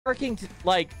working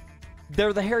like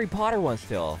they're the Harry Potter ones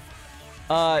still.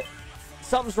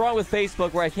 Something's wrong with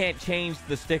Facebook where I can't change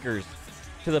the stickers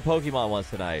to the Pokemon ones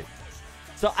tonight.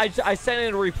 So I sent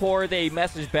in a report. They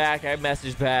messaged back. I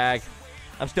messaged back.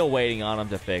 I'm still waiting on them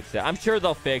to fix it. I'm sure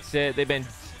they'll fix it. They've been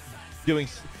doing...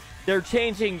 They're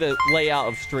changing the layout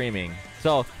of streaming.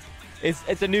 So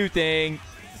it's a new thing.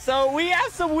 So we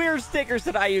have some weird stickers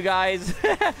tonight, you guys.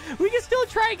 We can still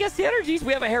try and guess the energies.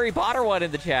 We have a Harry Potter one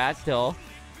in the chat still.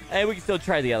 And we can still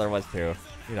try the other ones too.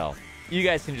 You know, you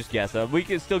guys can just guess them. We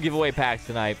can still give away packs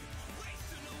tonight.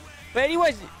 But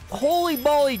anyways, holy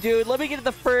moly, dude. Let me get to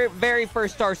the very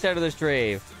first star set of the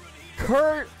stream.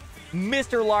 Kurt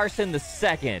Mr. Larson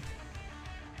II.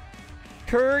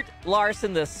 Kurt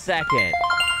Larson II.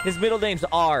 His middle name's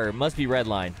R. Must be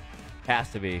Redline. Has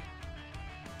to be.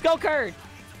 Go, Kurt!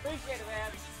 Appreciate it,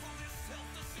 man.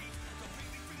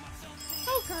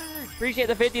 Go, Kurt! Appreciate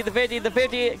the 50, the 50, the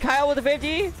 50. Kyle with the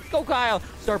 50. Let's go, Kyle.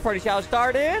 Star Party Challenge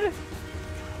started.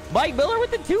 Mike Miller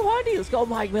with the 200. Let's go,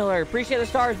 Mike Miller. Appreciate the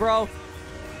stars, bro.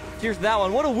 Cheers to that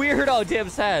one. What a weirdo, Tim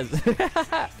says.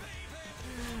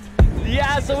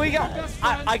 Yeah, so we got...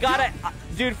 I got it.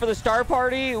 Dude, for the Star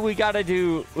Party, we gotta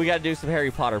do some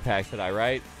Harry Potter packs tonight,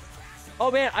 right? Oh,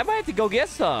 man, I might have to go get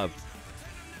some.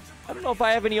 I don't know if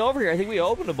I have any over here. I think we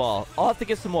opened them all. I'll have to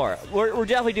get some more. We're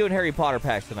definitely doing Harry Potter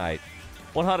packs tonight.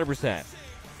 100%.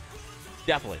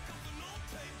 Definitely.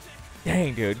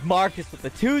 Dang, dude. Marcus with the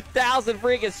 2,000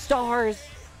 freaking stars.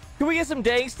 Can we get some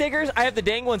dang stickers? I have the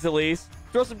dang ones at least.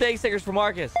 Throw some dang stickers for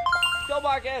Marcus. Go,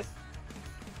 Marcus.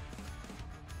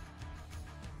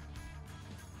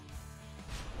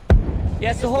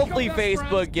 Yeah, so hopefully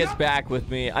Facebook gets back with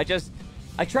me. I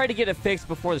tried to get it fixed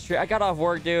before the stream. I got off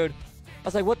work, dude. I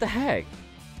was like, what the heck?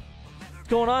 What's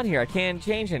going on here? I can't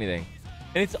change anything.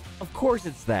 And it's, of course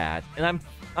it's that. And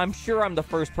I'm sure I'm the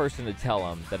first person to tell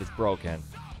them that it's broken.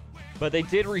 But they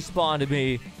did respond to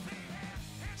me.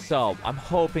 So I'm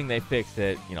hoping they fix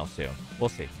it, you know, soon. We'll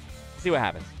see. See what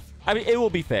happens. I mean, it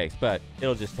will be fixed, but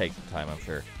it'll just take some time, I'm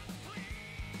sure.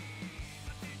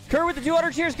 Kurt with the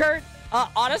 200. Cheers, Kurt.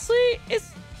 Honestly,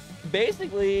 it's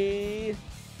basically...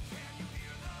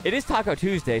 It is Taco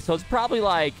Tuesday, so it's probably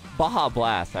like Baja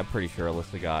Blast. I'm pretty sure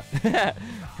Alyssa got.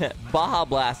 Baja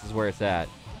Blast is where it's at.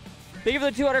 Thank you for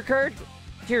the 200, Kurt.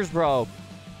 Cheers, bro.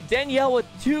 Danielle with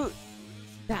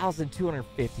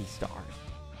 2,250 stars.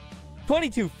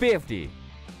 2,250.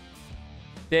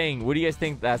 Dang, what do you guys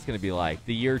think that's going to be like?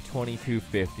 The year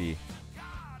 2250.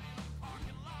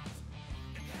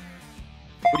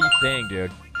 What do you think,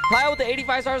 dude? Kyle with the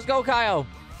 85 stars. Go, Kyle.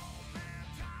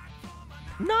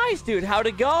 Nice, dude. How'd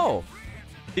it go?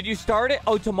 Did you start it?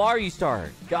 Oh, tomorrow you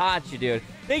start. Gotcha, dude.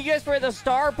 Thank you guys for the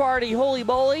star party. Holy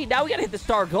moly. Now we gotta hit the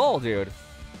star goal, dude.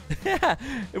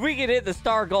 If we can hit the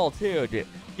star goal, too, dude.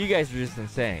 You guys are just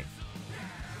insane.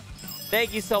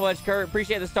 Thank you so much, Kurt.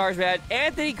 Appreciate the stars, man.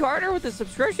 Anthony Carter with the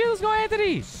subscription. Let's go,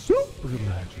 Anthony. Super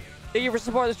magic. Thank you for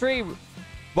supporting the stream.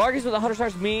 Marcus with 100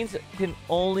 stars means can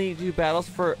only do battles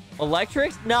for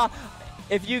electrics? Nah.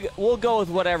 If you, we'll go with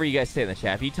whatever you guys say in the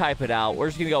chat. If you type it out, we're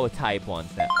just gonna go with type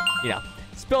ones. That, you know,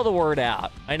 spill the word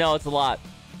out. I know it's a lot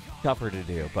tougher to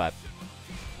do, but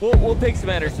we'll pick some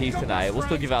energies tonight. We'll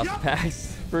still give out some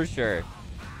packs for sure.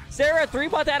 Sarah,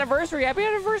 3-month anniversary. Happy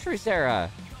anniversary,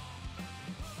 Sarah.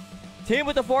 Tim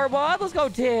with the 4-month. Let's go,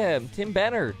 Tim. Tim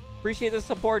Benner. Appreciate the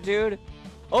support, dude.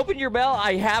 Open your bell.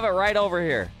 I have it right over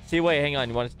here. See, wait, hang on.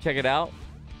 You want to check it out?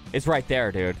 It's right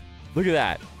there, dude. Look at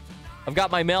that. I've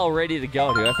got my mail ready to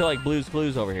go, dude. I feel like Blue's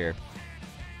Clues over here.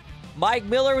 Mike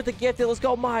Miller with the gifted. Let's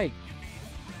go, Mike.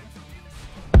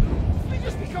 We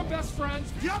just become best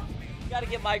friends. Yep. Gotta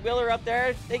get Mike Miller up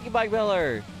there. Thank you, Mike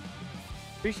Miller.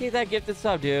 Appreciate that gifted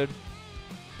sub, dude.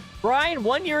 Brian,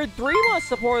 1 year and 3 months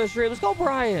support of the stream. Let's go,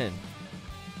 Brian.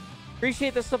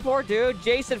 Appreciate the support, dude.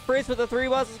 Jason Fritz with the 3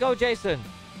 months. Let's go, Jason.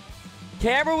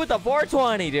 Cameron with the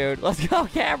 420, dude. Let's go,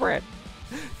 Cameron.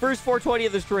 First 420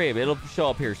 of the stream. It'll show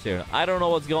up here soon. I don't know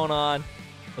what's going on.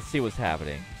 Let's see what's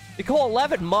happening. Nicole,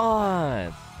 11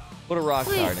 months. What a rock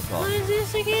star, Nicole. What is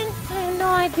this again? I have no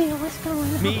idea what's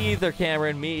going on. Me either,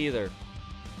 Cameron. Me either.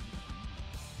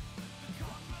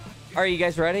 Are you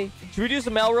guys ready? Should we do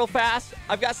some mail real fast?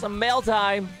 I've got some mail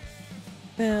time.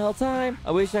 Mail time.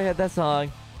 I wish I had that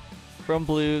song from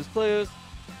Blue's Clues.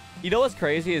 You know what's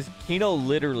crazy is Kino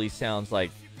literally sounds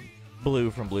like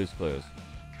Blue from Blue's Clues.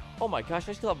 Oh my gosh,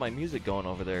 I still have my music going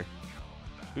over there.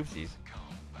 Oopsies.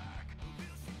 All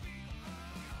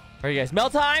right, guys. Mail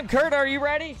time. Kurt, are you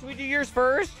ready? Should we do yours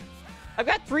first? I've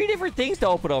got 3 different things to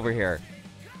open over here.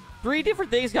 3 different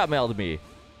things got mailed to me.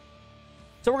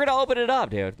 So we're going to open it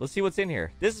up, dude. Let's see what's in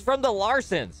here. This is from the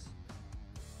Larsons.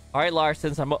 All right,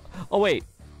 Larsons. Oh, wait.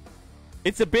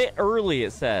 It's a bit early,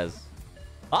 it says.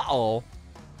 Uh-oh.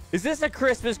 Is this a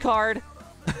Christmas card?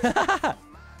 Because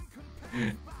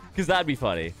that'd be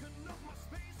funny.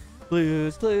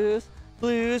 Blues, clues,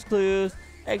 blues, clues.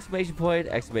 Exclamation point,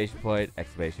 exclamation point,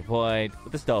 exclamation point.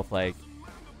 With the snowflake.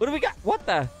 What do we got? What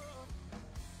the?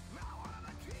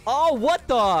 Oh, what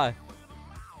the?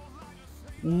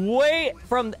 Wait,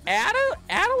 from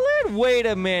Adeline? Wait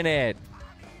a minute.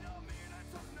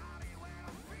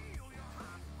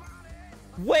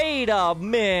 Wait a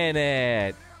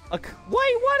minute. Wait,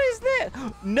 what is this?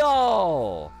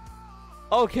 No.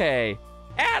 Okay.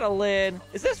 Adeline.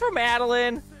 Is this from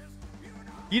Adeline?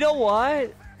 You know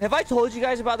what? Have I told you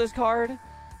guys about this card?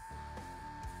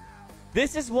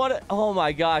 This is one. Oh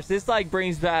my gosh. This like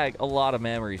brings back a lot of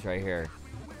memories right here.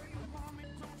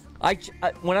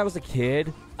 When I was a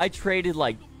kid, I traded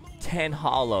like 10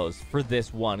 holos for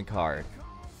this one card.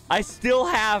 I still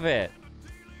have it.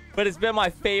 But it's been my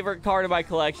favorite card in my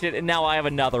collection, and now I have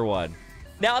another one.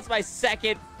 Now it's my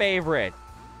second favorite.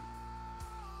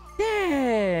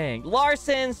 Dang.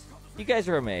 Larson's, you guys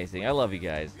are amazing. I love you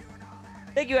guys.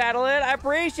 Thank you, Adeline. I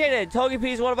appreciate it.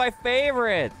 Togepi is one of my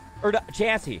favorites. Or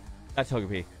Chansey. Not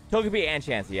Togepi. Togepi and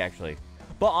Chansey, actually.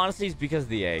 But honestly, it's because of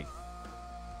the egg.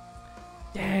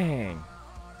 Dang.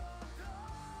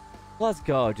 Let's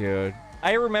go, dude.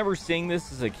 I remember seeing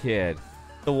this as a kid.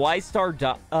 The White Star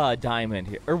Diamond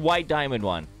here. Or White Diamond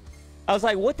one. I was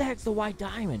like, what the heck's the White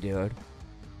Diamond, dude?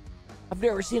 I've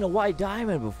never seen a White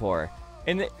Diamond before.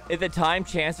 And at the time,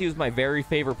 Chansey was my very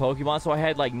favorite Pokemon, so I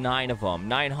had like 9 of them.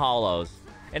 9 holos.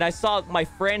 And I saw my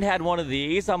friend had one of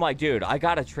these. I'm like, dude, I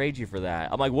gotta trade you for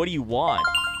that. I'm like, what do you want?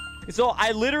 So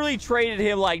I literally traded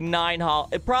him like 9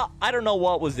 holos. I don't know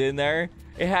what was in there.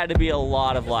 It had to be a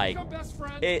lot of like...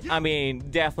 I mean,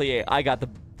 definitely, I got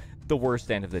the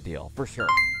worst end of the deal, for sure.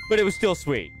 But it was still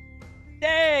sweet.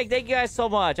 Dang, thank you guys so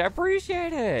much. I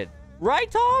appreciate it. Right,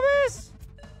 Thomas?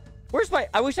 Where's my...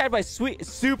 I wish I had my sweet,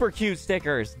 super cute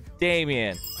stickers.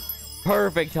 Damien.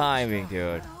 Perfect timing,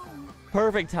 dude.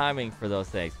 Perfect timing for those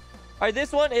things. All right,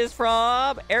 this one is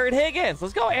from Aaron Higgins.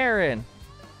 Let's go, Aaron.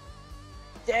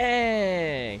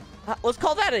 Dang. Let's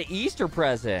call that an Easter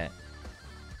present.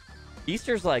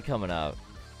 Easter's like coming up.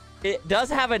 It does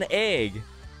have an egg.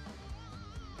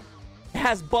 It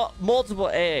has multiple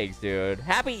eggs, dude.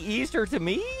 Happy Easter to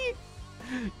me?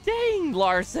 Dang,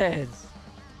 Larsons.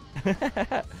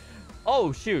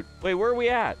 Oh, shoot. Wait, where are we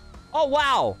at? Oh,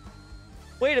 wow.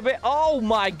 Wait a minute. Oh,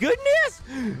 my goodness.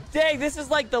 Dang, this is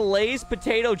like the Lay's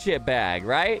potato chip bag,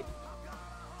 right?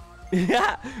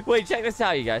 Yeah. Wait, check this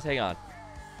out, you guys. Hang on.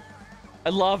 I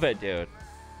love it, dude.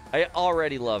 I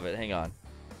already love it. Hang on.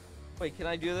 Wait, can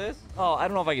I do this? Oh, I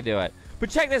don't know if I can do it. But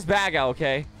check this bag out,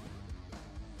 okay?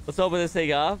 Let's open this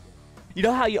thing up. You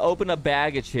know how you open a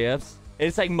bag of chips and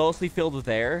it's like mostly filled with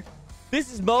air?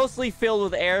 This is mostly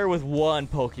filled with air with one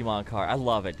Pokemon card. I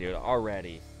love it, dude,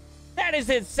 already. That is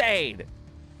insane.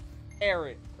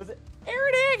 Aaron. Was it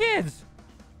Aaron Higgins?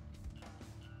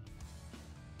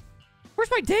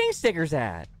 Where's my dang stickers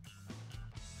at?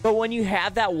 But when you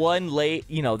have that one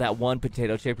that one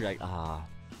potato chip, you're like, ah.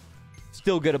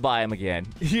 Still gonna buy him again.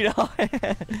 You know?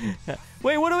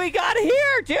 Wait, what do we got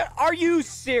here, dude? Are you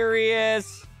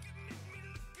serious?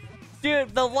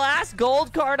 Dude, the last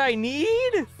gold card I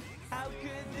need?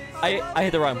 I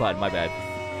hit the wrong button, my bad.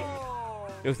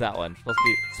 It was that one.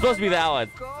 Supposed to be that one.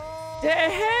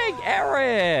 Dang,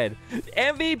 Aaron!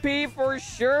 MVP for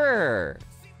sure.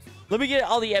 Let me get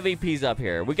all the MVPs up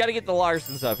here. We gotta get the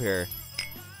Larsons up here.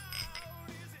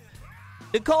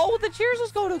 Nicole with the cheers.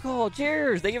 Let's go, Nicole.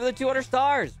 Cheers. Thank you for the 200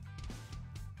 stars.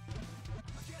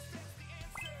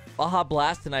 Baja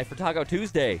Blast tonight for Taco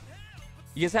Tuesday.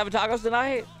 You guys having tacos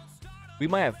tonight? We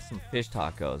might have some fish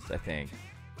tacos, I think.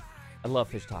 I love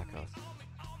fish tacos.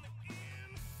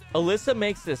 Alyssa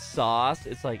makes this sauce.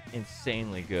 It's like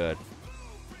insanely good.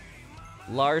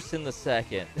 Larson the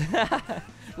second.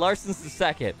 Larson's the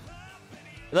second.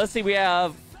 Let's see. We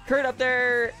have Kurt up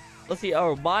there. Let's see.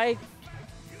 Oh, Mike.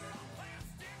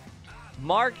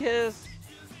 Marcus.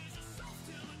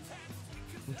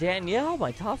 Danielle,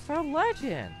 my top star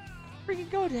legend. Freaking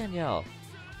go, Danielle.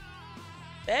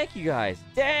 Thank you guys.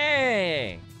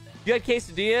 Dang. You had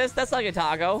quesadillas? That's like a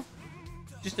taco.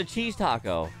 Just a cheese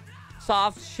taco.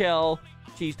 Soft shell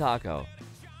cheese taco.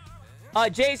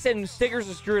 Jason, stickers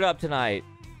are screwed up tonight.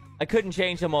 I couldn't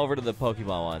change them over to the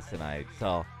Pokemon ones tonight.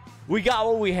 So we got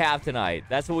what we have tonight.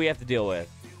 That's what we have to deal with.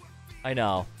 I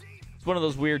know. It's one of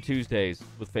those weird Tuesdays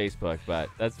with Facebook, but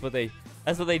that's what they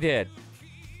did.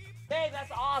 Hey,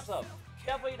 that's awesome.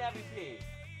 Definitely an MVP.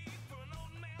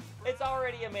 It's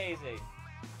already amazing.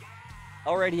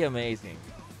 Already amazing.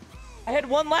 I had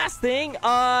one last thing.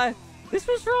 This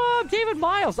was from David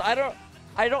Miles. I don't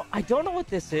know what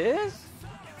this is.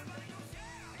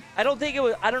 I don't think it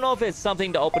was. I don't know if it's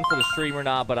something to open for the stream or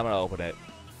not, but I'm gonna open it.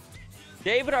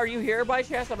 David, are you here by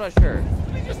chance? I'm not sure.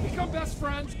 We just become best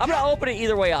friends. I'm gonna open it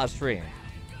either way on stream.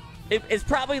 It's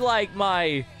probably like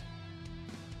my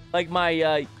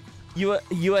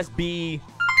USB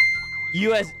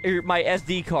or my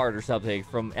SD card or something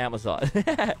from Amazon.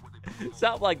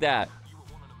 Something like that.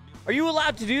 Are you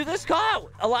allowed to do this, Scott?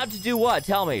 Allowed to do what?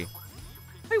 Tell me.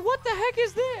 Hey, what the heck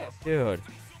is this, dude?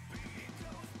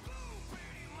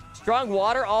 Strong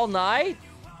water all night?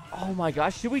 Oh my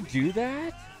gosh, should we do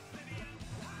that?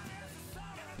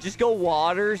 Just go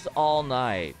waters all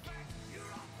night.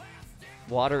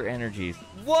 Water energies.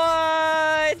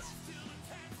 What?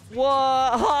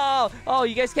 What? Oh,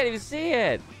 you guys can't even see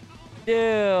it.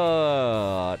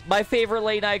 Dude. My favorite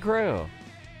late night crew.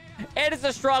 And it's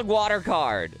a strong water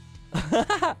card.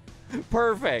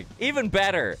 Perfect. Even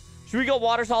better. Should we go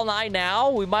waters all night now?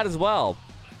 We might as well.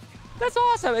 That's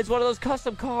awesome. It's one of those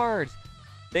custom cards.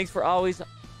 Thanks for always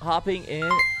hopping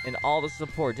in and all the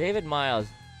support. David Miles.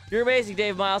 You're amazing,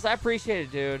 David Miles. I appreciate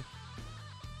it, dude.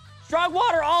 Strong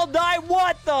water all night.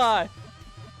 What the? Are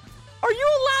you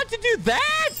allowed to do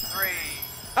that? 3.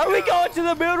 Are we going to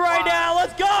the moon right now?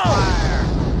 Let's go.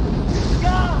 Let's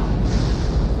go.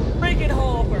 Freaking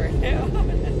Homer.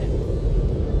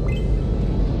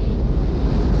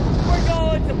 We're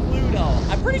going to Pluto.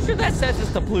 I'm pretty sure that sends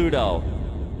us to Pluto.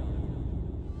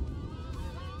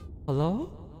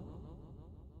 Hello?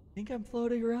 I think I'm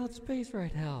floating around space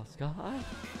right now, Scott.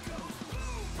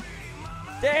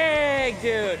 Dang,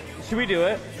 dude. Should we do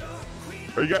it?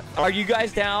 Are you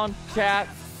guys down, chat?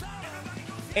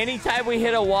 Anytime we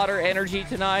hit a water energy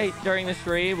tonight during the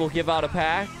stream, we'll give out a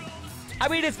pack. I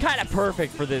mean, it's kind of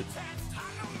perfect for this.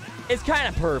 It's kind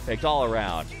of perfect all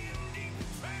around.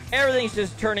 Everything's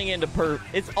just turning into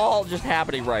it's all just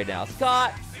happening right now.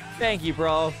 Scott, thank you,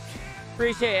 bro.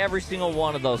 Appreciate every single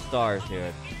one of those stars,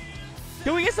 dude.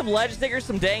 Can we get some ledge stickers,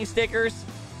 some dang stickers,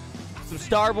 some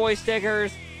Starboy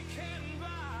stickers?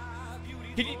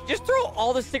 Can you just throw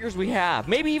all the stickers we have?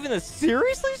 Maybe even the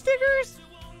seriously stickers?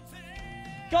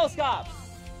 Go, Scott.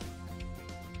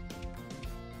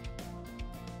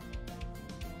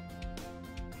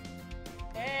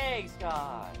 Hey,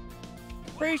 Scott.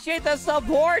 Appreciate the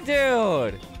support,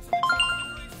 dude.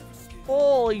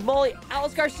 Holy moly.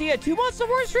 Alice Garcia, 2 months of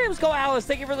more streams. Go, Alice.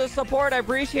 Thank you for the support. I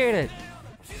appreciate it.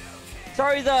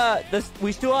 Sorry,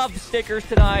 we still have stickers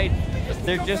tonight.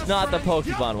 They're just not the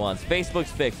Pokemon ones.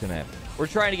 Facebook's fixing it. We're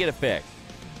trying to get it fixed.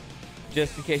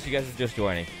 Just in case you guys are just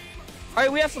joining. All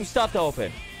right, we have some stuff to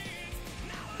open.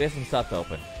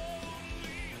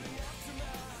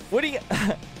 What do you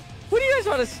guys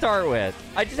want to start with?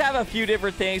 I just have a few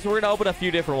different things. We're going to open a few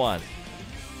different ones.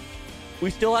 We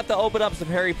still have to open up some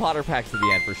Harry Potter packs at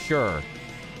the end, for sure.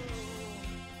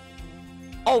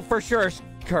 Oh, for sure,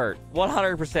 Kurt.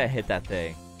 100% hit that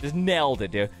thing. Just nailed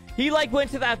it, dude. He, like,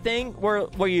 went to that thing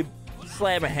where you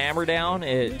slam a hammer down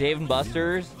at Dave &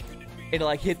 Buster's. And,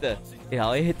 like, hit the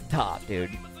top,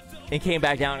 dude. And came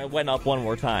back down and went up one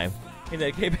more time. And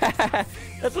then came back.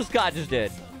 That's what Scott just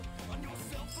did.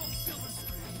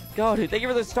 Go, dude. Thank you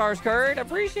for the stars, Kurt. I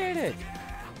appreciate it.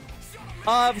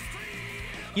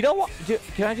 You know what?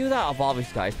 Can I do that Evolving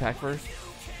Skies pack first?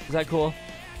 Is that cool?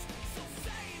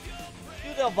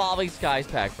 Do the Evolving Skies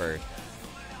pack first.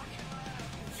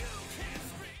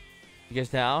 You guys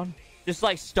down? Just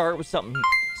like start with something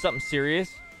serious.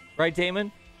 Right,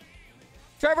 Damon?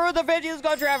 Trevor with the 50. Let's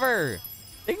go, Trevor.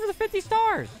 Thank you for the 50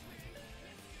 stars.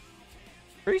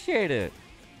 Appreciate it.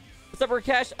 What's up,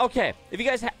 Rakesh? Okay. If you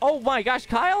guys oh my gosh,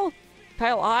 Kyle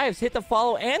Ives, hit the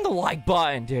follow and the like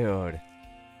button, dude.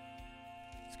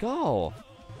 Let's go.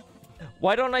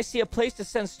 Why don't I see a place to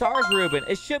send stars, Ruben?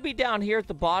 It should be down here at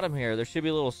the bottom here. There should be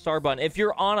a little star button. If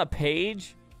you're on a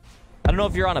page, I don't know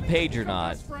if you're on a page or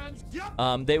not.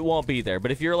 They won't be there.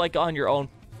 But if you're like on your own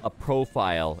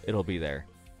profile, it'll be there.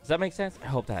 Does that make sense? I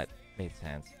hope that made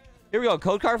sense. Here we go.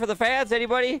 Code card for the fans.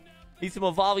 Anybody? Need some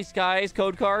Evolving Skies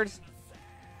code cards?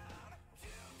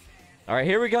 All right,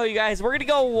 here we go, you guys. We're going to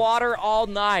go water all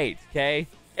night, okay?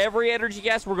 Every energy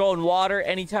guest, we're going water.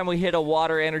 Anytime we hit a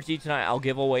water energy tonight, I'll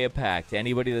give away a pack to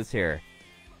anybody that's here.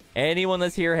 Anyone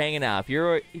that's here hanging out. If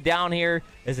you're down here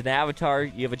as an avatar,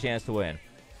 you have a chance to win.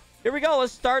 Here we go.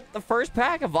 Let's start the first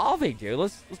pack, Evolving, dude.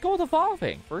 Let's go with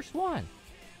Evolving. First one.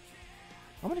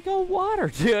 I'm going to go water,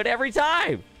 dude, every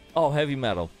time. Oh, heavy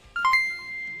metal.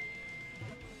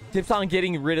 Tips on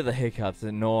getting rid of the hiccups.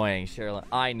 Annoying, Sherilyn.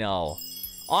 I know.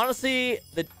 Honestly,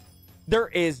 there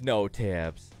is no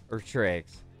tips or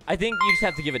tricks. I think you just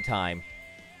have to give it time.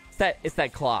 It's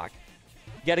that clock.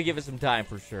 You got to give it some time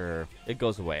for sure. It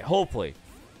goes away. Hopefully.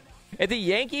 At the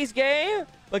Yankees game,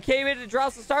 but came in to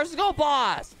drop the stars. Let's go,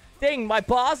 boss. Dang, my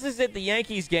boss is at the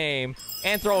Yankees game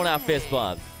and throwing out fist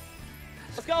bumps.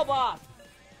 Let's go, boss.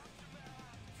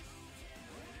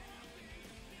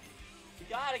 You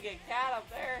got to get Cat up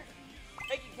there.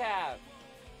 Thank you, Cat.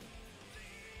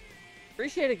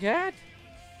 Appreciate it, Cat.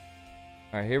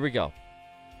 All right, here we go.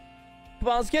 Come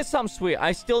on, let's get something sweet.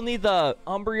 I still need the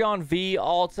Umbreon V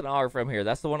Alt and R from here.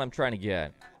 That's the one I'm trying to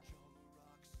get.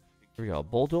 Here we go.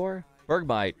 Bulldor.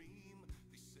 Bergmite.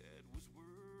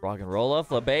 Rock and Rolla.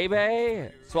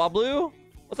 Flabebe. Swablu.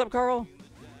 What's up, Carl?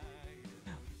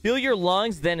 Feel your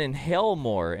lungs, then inhale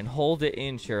more and hold it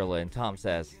in, Sherilyn. Tom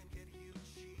says.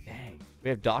 Dang. We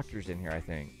have doctors in here, I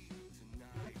think.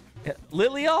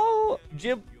 Lilio.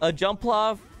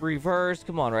 Jumpluff. Reverse.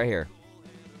 Come on, right here.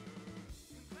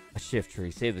 A shift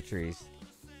tree. Save the trees.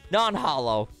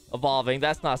 Non-hollow. Evolving.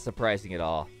 That's not surprising at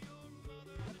all.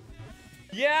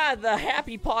 Yeah, the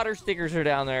Happy Potter stickers are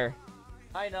down there.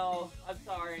 I know. I'm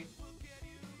sorry.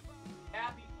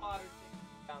 Happy Potter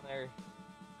stickers down there.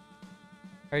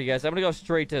 Alright, you guys. I'm going to go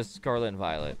straight to Scarlet and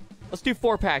Violet. Let's do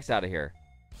 4 packs out of here.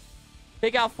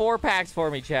 Pick out 4 packs for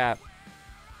me, chat.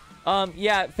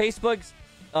 Yeah, Facebook's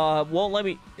won't let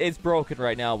me. It's broken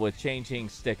right now with changing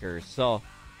stickers. So,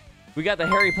 we got the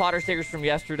Harry Potter stickers from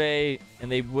yesterday,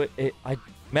 and I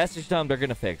messaged them. They're going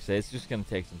to fix it. It's just going to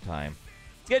take some time.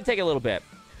 It's going to take a little bit.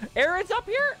 Aaron's up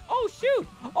here? Oh, shoot.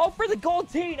 Oh, for the gold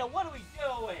Tina. What are we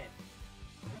doing?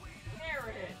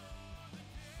 Aaron.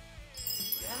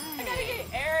 I got to get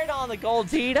Aaron on the gold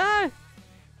Tina.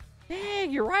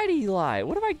 Dang, you're right, Eli.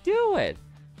 What am I doing?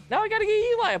 Now I got to get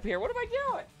Eli up here. What am I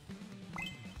doing?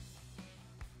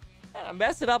 Man, I'm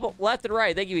messing up left and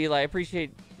right. Thank you, Eli. I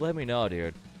appreciate letting me know,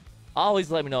 dude.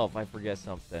 Always let me know if I forget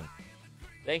something.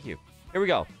 Thank you. Here we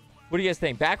go. What do you guys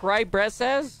think? Back right, Brett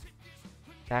says?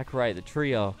 Back right, the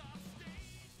trio.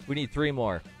 We need 3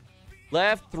 more.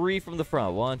 Left, 3 from the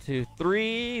front. 1, 2,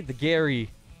 3. The Gary.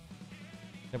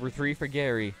 Number 3 for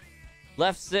Gary.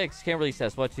 Left, 6. Kimberly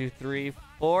says 1, 2, 3,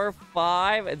 4,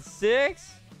 5, and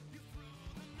 6.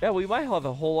 Yeah, we might have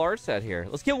a whole art set here.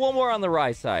 Let's get one more on the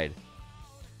right side.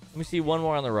 Let me see one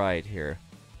more on the right here.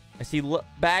 I see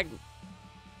back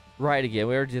right again.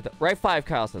 We already did that. Right 5,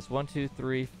 Kyle says. 1, 2,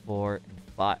 3, 4, and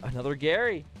 5. Another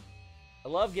Gary. I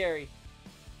love Gary.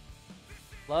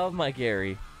 Love my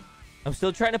Gary. I'm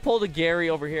still trying to pull the Gary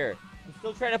over here. I'm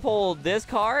still trying to pull this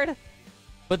card,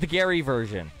 but the Gary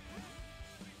version.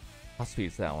 How sweet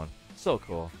is that one? So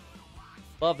cool.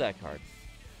 Love that card.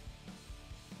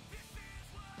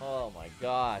 Oh my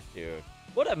gosh, dude.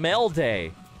 What a mail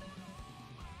day.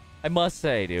 I must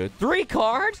say, dude. 3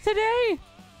 cards today?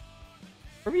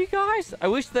 From you guys? I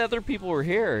wish the other people were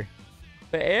here.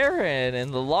 But Aaron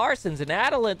and the Larsons and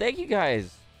Adeline, thank you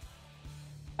guys.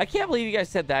 I can't believe you guys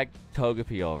sent that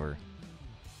Togepi over.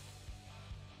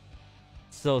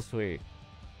 So sweet.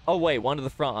 Oh, wait. One to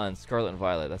the front on Scarlet and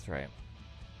Violet. That's right.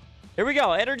 Here we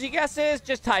go. Energy guesses.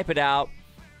 Just type it out.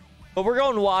 But we're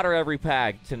going water every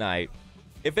pack tonight.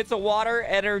 If it's a water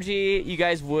energy, you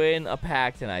guys win a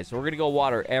pack tonight. So we're going to go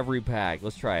water every pack.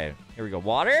 Let's try it. Here we go.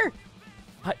 Water.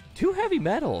 2 heavy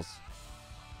metals.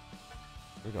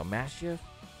 Here we go. Maschiff.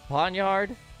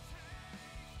 Ponyard.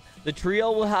 The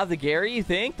trio will have the Gary, you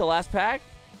think? The last pack?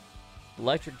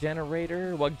 Electric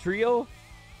Generator. Wug Trio.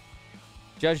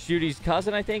 Judge Judy's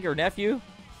cousin, I think, or nephew.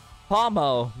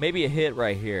 Pomo. Maybe a hit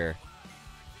right here.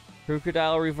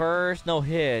 Crocodile Reverse. No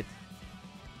hit.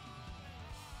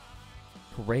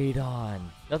 Kraydon.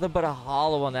 Nothing but a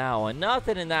hollow on that one.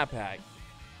 Nothing in that pack.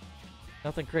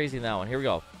 Nothing crazy in that one. Here we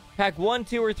go. Pack 1,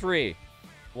 2, or 3.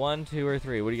 1, 2, or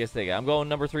 3. What do you guys think? I'm going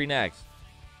number 3 next.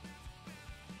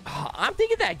 I'm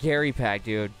thinking that Gary pack,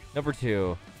 dude. Number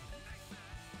 2.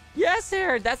 Yes,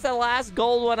 Aaron. That's the last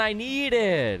gold one I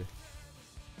needed.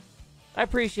 I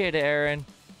appreciate it, Aaron.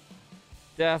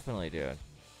 Definitely, dude.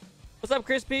 What's up,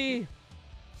 Crispy?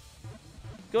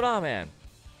 What's going on, man?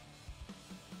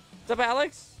 What's up,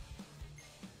 Alex?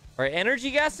 All right, energy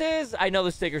guesses. I know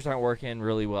the stickers aren't working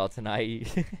really well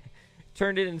tonight.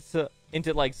 Turned it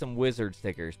into like some wizard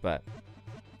stickers, but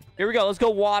here we go. Let's go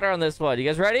water on this one. You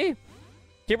guys ready?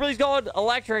 Kimberly's going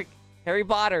electric. Harry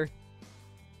Potter.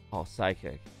 Oh,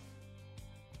 psychic.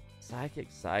 Psychic.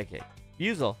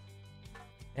 Fusel.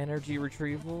 Energy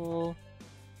retrieval.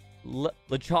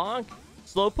 Lechonk.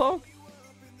 Slowpoke.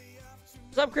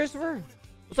 What's up, Christopher?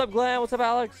 What's up, Glenn? What's up,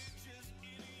 Alex?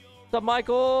 What's up,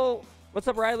 Michael? What's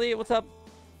up, Riley? What's up,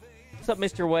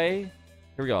 Mr. Way? Here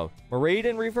we go.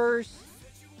 Maraudon Reverse.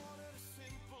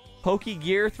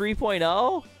 Pokegear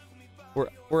 3.0.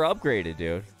 We're upgraded,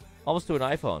 dude. Almost to an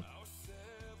iPhone.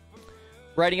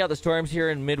 Riding out the storms here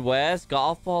in Midwest.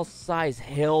 Golf ball size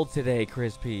hail today,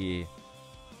 Crispy.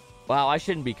 Wow, I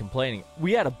shouldn't be complaining.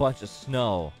 We had a bunch of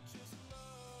snow.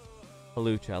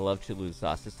 Halucha, I love Cholula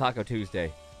sauce. It's Taco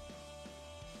Tuesday.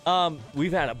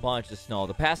 We've had a bunch of snow.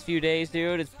 The past few days,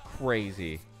 dude, it's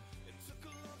crazy.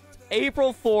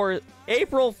 April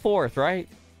 4th, right?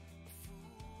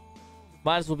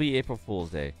 Might as well be April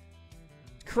Fool's Day.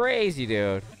 Crazy,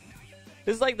 dude.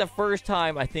 This is like the first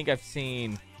time I think I've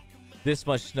seen this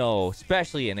much snow,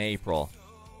 especially in April.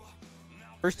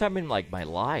 First time in like my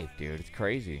life, dude. It's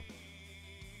crazy.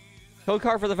 Code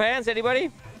card for the fans,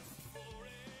 anybody?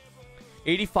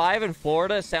 85 in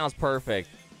Florida sounds perfect.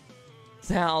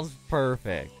 Sounds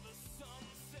perfect.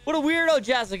 What a weirdo,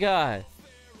 Jessica.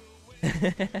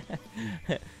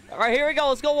 All right, here we go.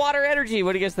 Let's go water energy.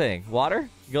 What do you guys think? Water?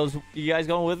 You guys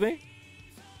going with me?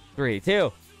 3,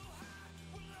 2.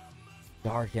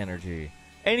 Dark energy.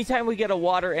 Anytime we get a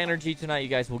water energy tonight, you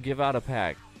guys will give out a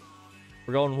pack.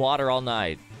 We're going water all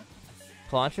night.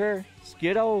 Clauncher,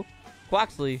 Skiddo,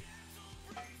 Quaxley,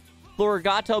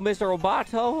 Florigato, Mr.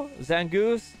 Roboto,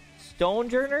 Zangoose,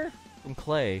 Stonejourner from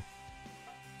Clay.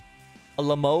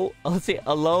 Alamolo?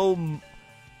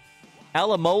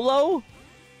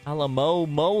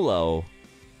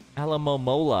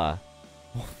 Alamomola.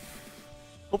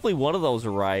 Hopefully one of those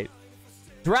are right.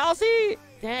 Drowsy?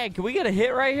 Dang, can we get a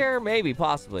hit right here? Maybe,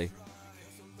 possibly.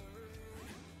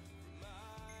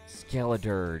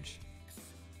 Skeledirge.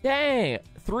 Dang,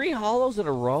 3 hollows in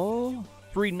a row?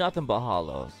 3 nothing but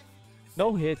hollows.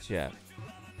 No hits yet.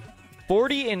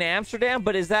 40 in Amsterdam,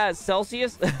 but is that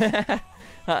Celsius?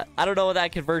 I don't know what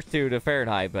that converts to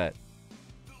Fahrenheit, but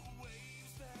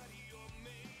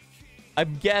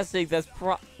I'm guessing that's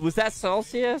was that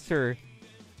Celsius, or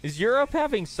is Europe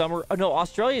having summer? Oh no,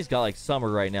 Australia's got like summer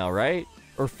right now, right?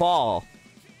 Or fall.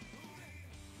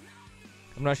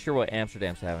 I'm not sure what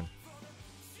Amsterdam's having.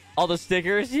 All the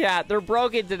stickers, yeah, they're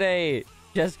broken today,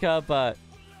 Jessica, but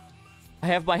I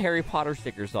have my Harry Potter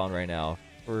stickers on right now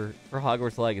for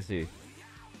Hogwarts Legacy.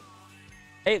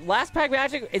 Hey, last pack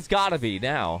magic, it's gotta be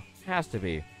now. Has to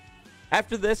be.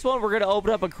 After this one, we're gonna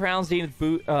open up a Crown Zenith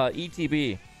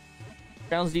ETB.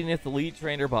 Crown Zenith Elite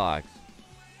Trainer box.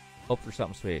 Hope for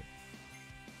something sweet.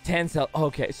 10 cell.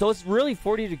 Okay, so it's really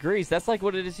 40 degrees. That's like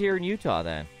what it is here in Utah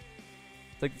then.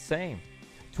 It's like the same.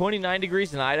 29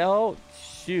 degrees in Idaho.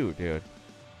 Shoot, dude.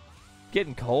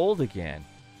 Getting cold again.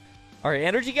 All right,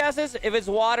 energy gases. If it's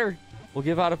water, we'll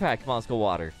give out a pack. Come on, let's go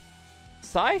water.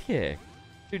 Psychic.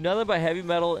 Dude, nothing but heavy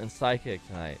metal and psychic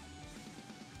tonight.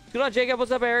 What's going on, Jacob?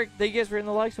 What's up, Eric? Thank you guys for hitting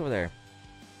the likes over there.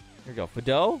 Here we go.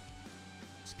 Fido.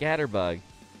 Scatterbug.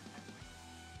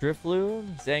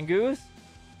 Drifloon. Zangoose.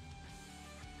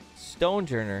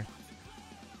 Stonejourner.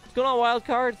 What's going on, wild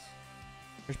cards?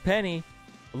 There's Penny.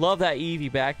 Love that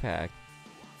Eevee backpack.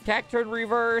 Cacturn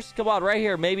reverse. Come on, right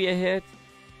here. Maybe a hit.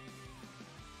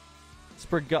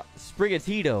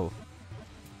 Sprigatito.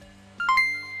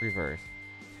 Reverse.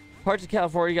 Parts of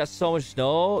California got so much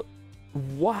snow.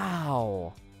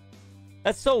 Wow.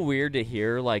 That's so weird to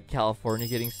hear, like, California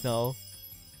getting snow.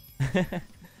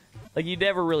 Like, you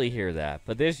never really hear that.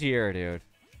 But this year, dude.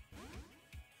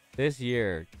 This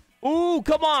year. Ooh,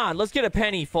 come on. Let's get a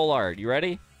Penny full art. You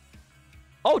ready?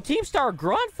 Oh, Team Star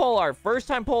Grunt full art. First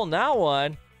time pulling that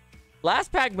one.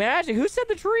 Last pack magic. Who said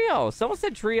the trio? Someone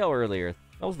said trio earlier.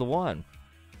 That was the one.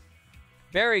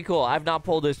 Very cool. I've not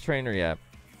pulled this trainer yet.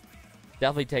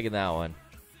 Definitely taking that one.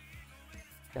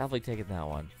 Definitely taking that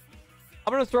one.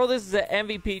 I'm going to throw this as an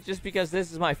MVP just because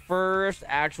this is my first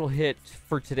actual hit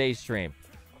for today's stream.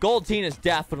 Gold Teen is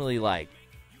definitely like,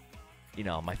 you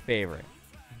know, my favorite.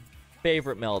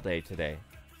 Favorite Mel Day today.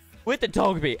 With the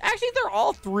Togepi. Actually, they're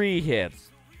all 3 hits.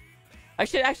 I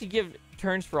should actually give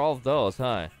turns for all of those,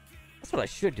 huh? That's what I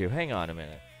should do. Hang on a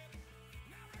minute.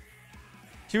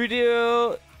 Should we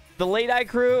do the Late Night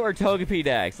Crew or Togepi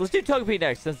next? Let's do Togepi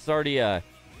next since it's already got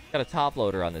a top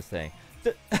loader on this thing.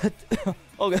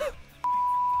 Oh, God.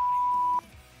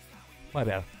 My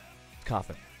bad.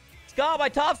 Coughing. Scott, my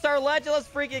top star legend. Let's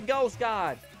freaking go,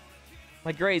 Scott.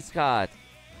 My great Scott.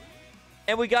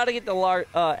 And we got to get the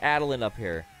Adeline up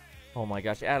here. Oh, my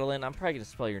gosh. Adeline, I'm probably going to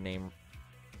spell your name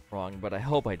wrong, but I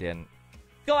hope I didn't.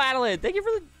 Go, Adeline. Thank you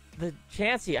for the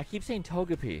Chansey. I keep saying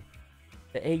Togepi.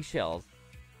 The eggshells.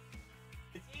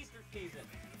 It's Easter season.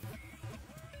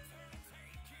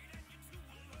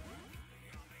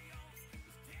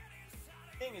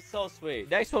 Thing is so sweet.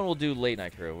 Next one we'll do Late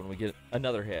Night Crew when we get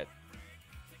another hit.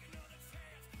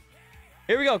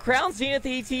 Here we go. Crown Zenith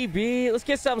ETB. Let's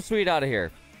get something sweet out of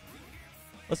here.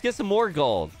 Let's get some more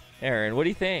gold. Aaron, what do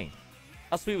you think?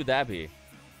 How sweet would that be?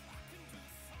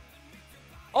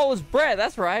 Oh, it was Brett.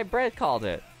 That's right. Brett called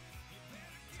it.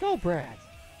 Let's go, Brett.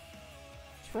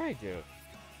 That's right, dude.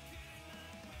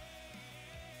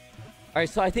 All right,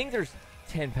 so I think there's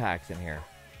 10 packs in here.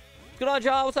 What's going on,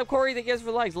 John? What's up, Corey? Thank you guys for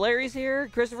the likes. Larry's here.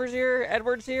 Christopher's here.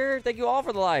 Edward's here. Thank you all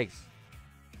for the likes.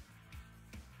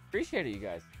 Appreciate it, you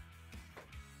guys.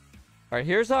 All right,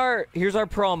 here's our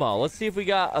promo. Let's see if we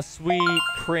got a sweet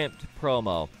crimped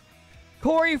promo.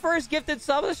 Corey, first gifted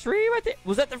sub of the stream. I think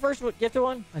was that the first gifted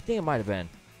one? I think it might have been.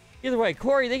 Either way,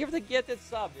 Corey, thank you for the gifted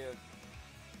sub, dude.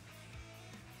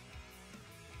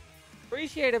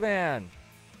 Appreciate it, man.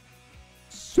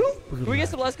 Super. Can we get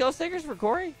some Let's Go stickers for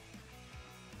Corey? All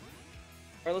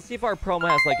right, let's see if our promo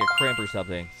has like a crimp or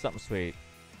something. Something sweet.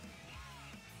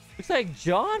 Looks like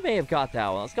John may have got that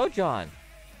one. Let's go, John.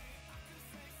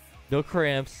 No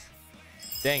crimps.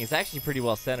 Dang, it's actually pretty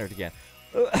well centered again.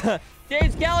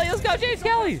 James Kelly, let's go, James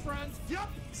Kelly. Yep.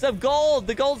 Some gold,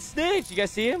 the gold snitch. You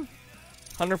guys see him?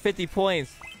 150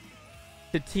 points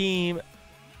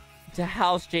to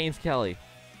house James Kelly.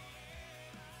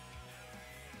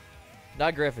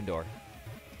 Not Gryffindor.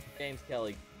 James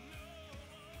Kelly.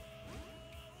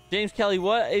 James Kelly,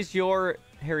 what is your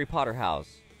Harry Potter house?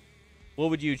 What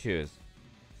would you choose?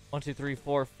 1, 2, 3,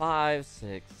 4, 5,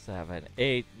 6, 7,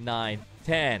 8, 9,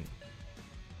 10.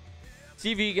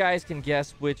 See if you guys can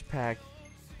guess which pack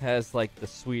has like the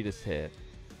sweetest hit.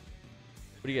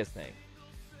 What do you guys think?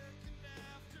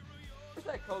 Where's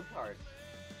that code card?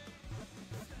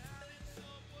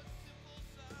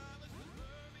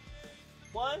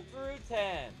 One through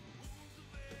 10.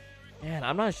 Man,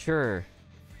 I'm not sure.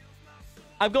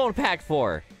 I'm going pack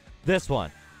 4. This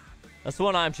one. That's the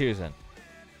one I'm choosing.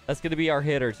 That's going to be our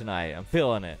hitter tonight. I'm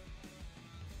feeling it.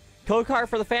 Code card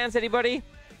for the fans, anybody?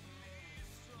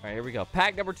 All right, here we go.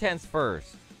 Pack number 10's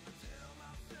first.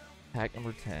 Pack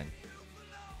number 10.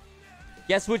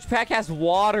 Guess which pack has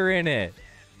water in it?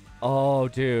 Oh,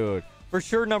 dude. For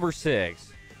sure, number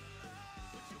 6.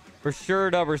 For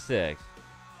sure, number 6.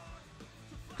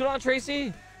 What's going on,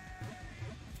 Tracy?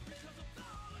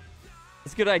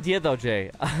 It's a good idea, though,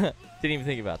 Jay. Didn't even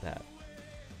think about that.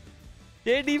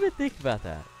 Didn't even think about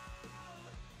that.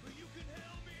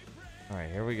 All right,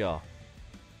 here we go.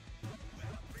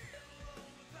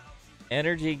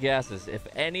 Energy guesses. If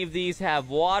any of these have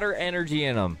water energy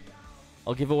in them,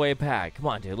 I'll give away a pack. Come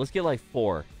on, dude. Let's get like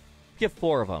 4. Let's get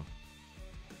 4 of them.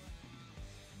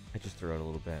 I just threw it a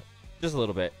little bit. Just a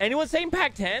little bit. Anyone saying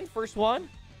pack 10? First one?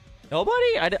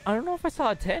 Nobody? I don't know if I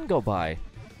saw a 10 go by.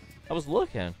 I was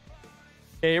looking.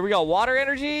 Okay, here we go. Water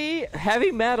energy.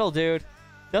 Heavy metal, dude.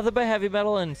 Nothing but heavy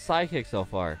metal and psychic so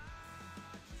far.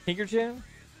 Pinkerton.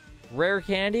 Rare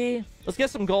candy. Let's get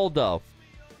some gold, though.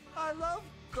 I love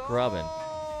gold. Scrubbing.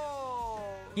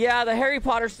 Yeah, the Harry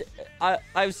Potter... I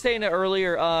was saying it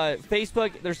earlier.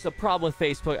 Facebook, there's a problem with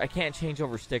Facebook. I can't change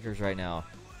over stickers right now.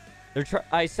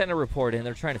 I sent a report in.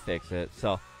 They're trying to fix it.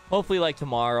 So, hopefully, like,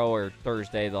 tomorrow or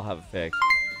Thursday, they'll have it fixed.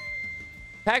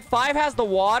 Pack 5 has the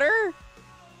water?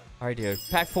 All right, dude.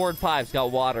 Pack 4 and 5's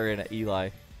got water in it, Eli.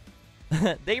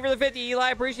 Thank you for the 50, Eli.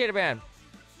 Appreciate it, man.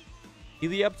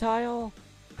 Helioptile.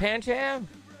 Pancham.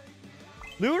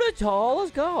 Lunatol.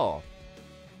 Let's go.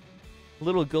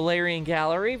 Little Galarian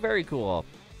Gallery. Very cool.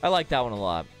 I like that one a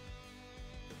lot.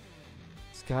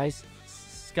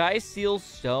 Sky Seal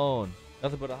Stone.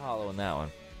 Nothing but a hollow in that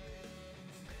one.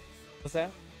 What's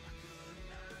that?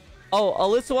 Oh,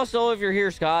 Alyssa wants to know if you're here,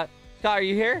 Scott. Scott, are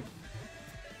you here?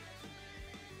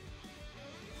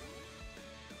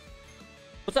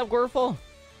 What's up, Gorful?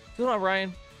 What's going on,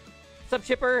 Ryan? What's up,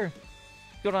 Chipper?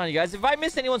 What's going on, you guys? If I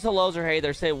missed anyone's hellos or hey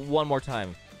there, say it one more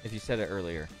time if you said it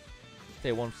earlier. Say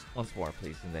it once more,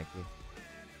 please, and thank you.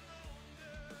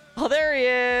 Oh, there he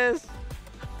is!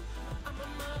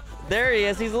 There he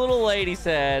is. He's a little late, he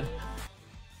said.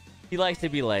 He likes to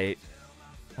be late.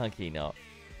 Hunky, no.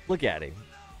 Look at him.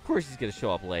 Of course he's going to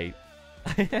show up late.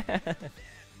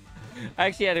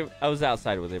 I was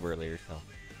outside with him earlier, so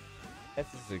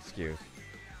that's his excuse.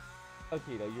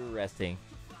 Okay, no, you're resting.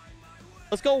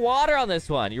 Let's go water on this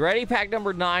one. You ready? Pack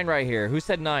number 9 right here. Who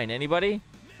said 9? Anybody?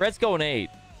 Brett's going 8.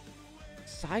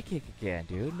 Psychic again,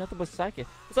 dude. Nothing but psychic.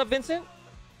 What's up, Vincent?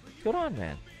 What's going on,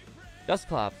 man? Dust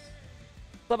Clops.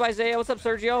 What's up, Isaiah? What's up,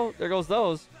 Sergio? There goes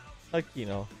those. Like, you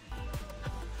know.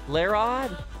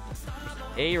 Larod.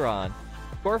 Aaron.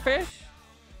 Gorefish.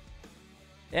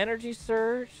 Energy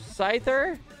Surge.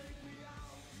 Scyther.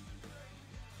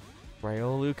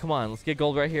 Riolu. Come on, let's get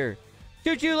gold right here.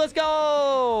 Choo-choo, let's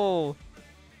go!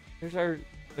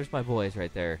 There's my boys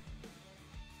right there.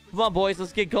 Come on, boys,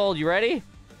 let's get gold. You ready?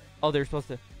 Oh, they're supposed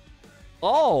to...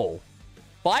 Oh!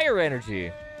 Fire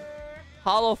energy.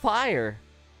 Hollow fire.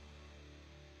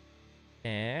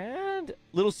 And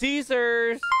Little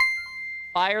Caesars.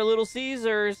 Fire Little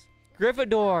Caesars.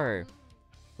 Gryffindor.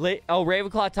 Oh,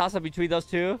 Ravenclaw toss up between those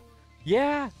two?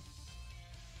 Yeah.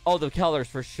 Oh, the colors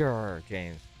for sure,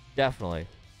 James. Definitely.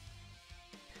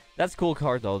 That's a cool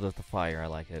card, though, the fire. I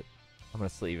like it. I'm going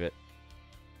to sleeve it.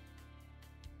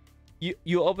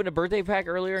 You opened a birthday pack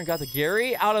earlier and got the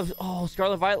Gary out of... Oh,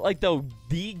 Scarlet Violet. Like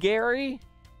the Gary?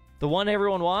 The one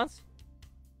everyone wants?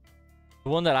 The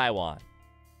one that I want.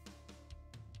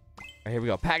 All right, here we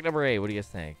go. Pack number 8. What do you guys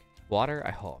think? Water?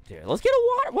 I hope, dude. Let's get a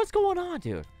water. What's going on,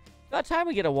 dude? About time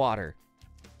we get a water.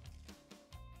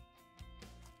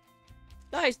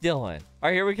 Nice, Dylan. All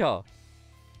right, here we go.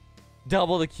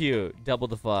 Double the cute. Double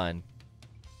the fun.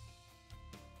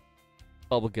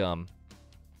 Bubblegum.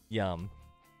 Yum.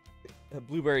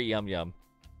 Blueberry yum yum.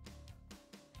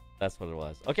 That's what it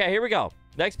was. Okay, here we go.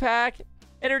 Next pack.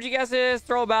 Energy guesses.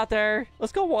 Throw them out there.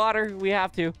 Let's go water. We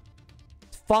have to.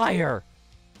 It's fire.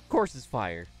 Of course it's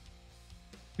fire.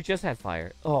 We just had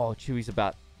fire. Oh, Chewy's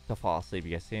about to fall asleep.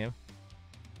 You guys see him?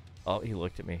 Oh, he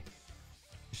looked at me.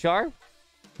 Sharp?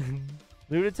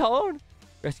 Lunatone?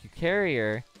 Rescue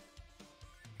Carrier?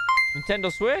 Nintendo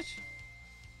Switch?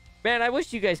 Man, I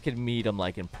wish you guys could meet them,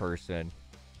 like, in person.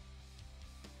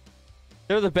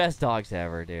 They're the best dogs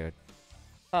ever, dude.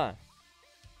 Huh.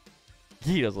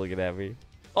 Guido's looking at me.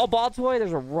 Oh, ball toy.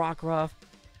 There's a Rockruff.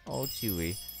 Oh,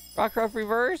 Chewy. Rockruff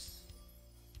reverse.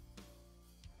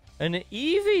 An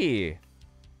Eevee.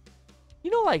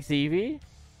 You know likes Eevee.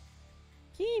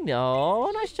 Kino.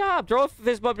 Nice job. Throw a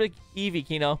fist bump to Eevee,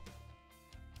 Kino.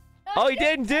 Oh, he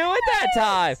didn't do it that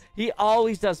time. He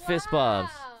always does fist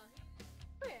bumps.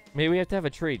 Maybe we have to have a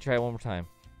treat. Try it one more time.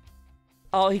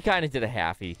 Oh, he kind of did a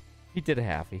halfie. He did a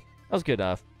halfie. That was good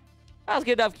enough. That was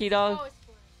good enough, Kino.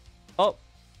 Oh,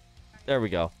 there we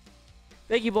go.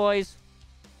 Thank you, boys.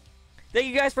 Thank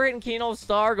you guys for hitting Kino's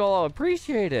star goal. I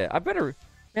appreciate it. I better...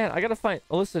 Man, I gotta find...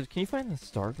 Alyssa, can you find the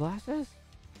star glasses?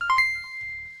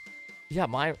 Yeah,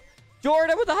 my...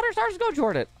 Jordan with the 100 stars. Go,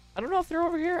 Jordan. I don't know if they're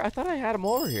over here. I thought I had them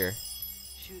over here.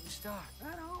 Shooting star.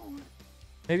 Right on.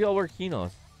 Maybe I'll wear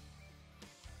Kino's.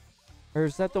 Or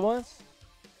is that the ones?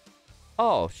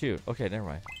 Oh, shoot. Okay, never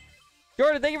mind.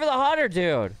 Jordan, thank you for the 100,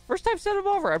 dude. First time sending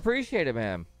them over. I appreciate it,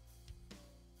 man.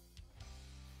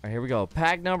 All right, here we go.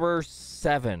 Pack number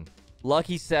 7.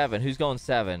 Lucky 7. Who's going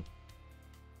 7?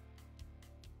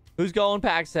 Who's going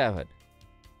pack 7?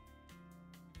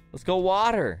 Let's go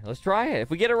water. Let's try it. If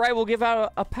we get it right, we'll give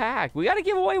out a pack. We got to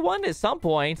give away one at some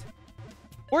point.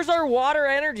 Where's our water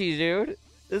energy, dude?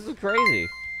 This is crazy.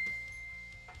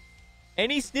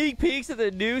 Any sneak peeks at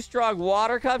the new strong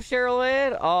water cup,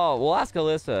 Sherilyn? Oh, we'll ask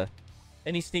Alyssa.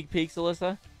 Any sneak peeks,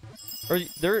 Alyssa? Or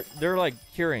they're like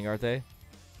curing, aren't they?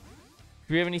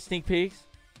 Do we have any sneak peeks?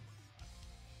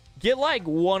 Get like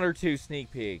 1 or 2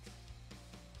 sneak peeks.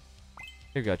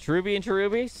 Here we go. Cherubi and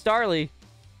Cherubi. Starly.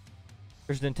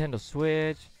 There's Nintendo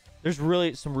Switch. There's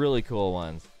some really cool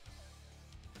ones.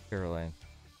 Caroline.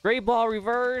 Great Ball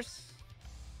Reverse.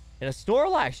 And a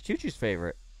Snorlax. Choo-Choo's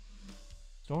favorite.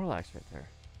 Snorlax right there.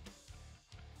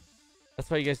 That's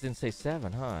why you guys didn't say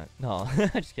 7, huh? No,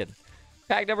 just kidding.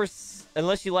 Pack number...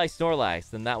 Unless you like Snorlax,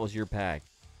 then that was your pack.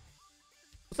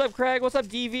 What's up, Craig? What's up,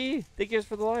 DV? Thank you guys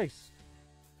for the likes.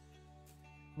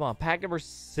 Come on, pack number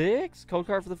 6. Code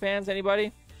card for the fans.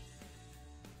 Anybody?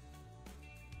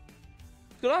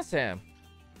 What's going on, Sam?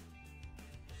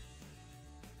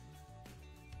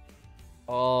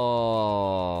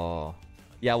 Oh.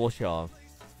 Yeah, we'll show them.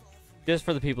 Just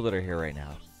for the people that are here right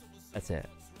now. That's it.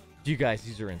 You guys,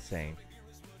 these are insane.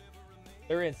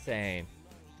 They're insane.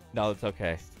 No, it's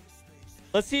okay.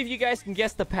 Let's see if you guys can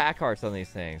guess the pack arts on these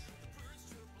things.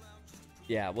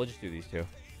 Yeah, we'll just do these two.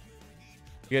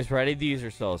 You guys ready? These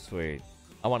are so sweet.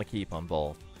 I want to keep them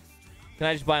both. Can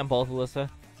I just buy them both, Alyssa?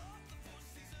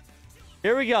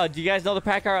 Here we go. Do you guys know the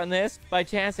pack art on this? By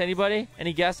chance, anybody?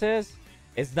 Any guesses?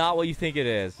 It's not what you think it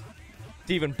is.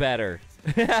 It's even better.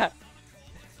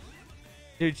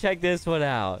 Dude, check this one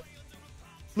out.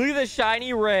 Look at the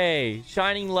shiny Ray.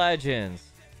 Shining Legends.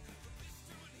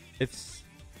 It's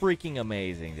freaking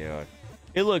amazing, dude.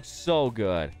 It looks so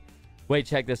good. Wait,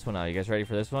 check this one out. You guys ready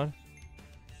for this one?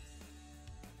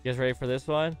 You guys ready for this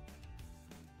one?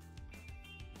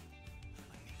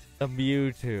 The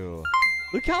Mewtwo.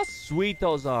 Look how sweet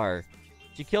those are.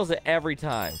 She kills it every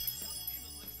time.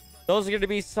 Those are going to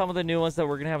be some of the new ones that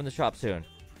we're going to have in the shop soon.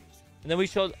 And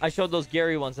then I showed those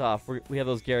Gary ones off. We have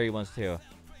those Gary ones too. All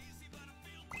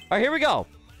right, here we go.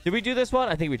 Did we do this one?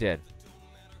 I think we did.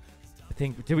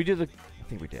 Did we do the... I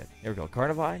think we did. Here we go.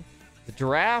 Carnivine. The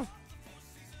Giraffe.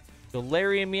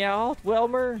 Galarian Meowth.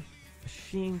 Welmer.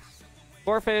 Machines.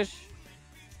 Gorefish.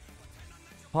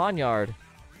 Pawnyard.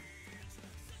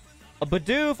 A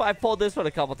Bidoof. I pulled this one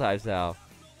a couple times now.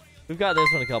 We've got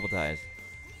this one a couple times.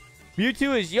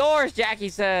 Mewtwo is yours, Jackie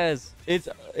says. It's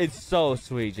so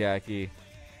sweet, Jackie.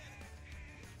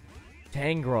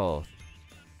 Tangrowth.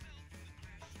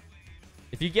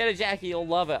 If you get it, Jackie, you'll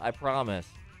love it. I promise.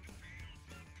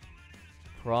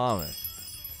 Promise.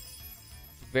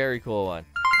 Very cool one.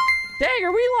 Dang,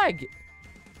 are we like...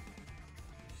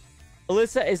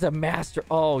 Alyssa is a master.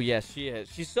 Oh, yes, she is.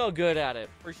 She's so good at it.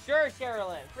 For sure,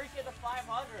 Sherilyn. Appreciate the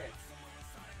 500.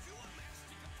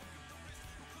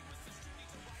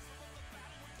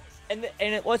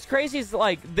 And what's crazy is,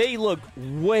 like, they look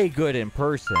way good in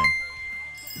person.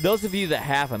 Those of you that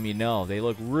have them, you know, they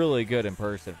look really good in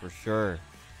person, for sure.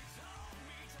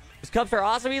 These cups are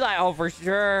awesome, Eli. Oh, for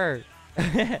sure.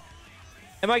 Am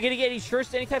I going to get any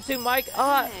shirts anytime soon, Mike?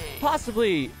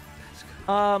 Possibly.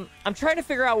 I'm trying to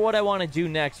figure out what I want to do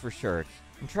next for shirts.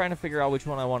 I'm trying to figure out which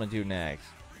one I want to do next.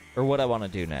 Or what I want to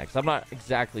do next. I'm not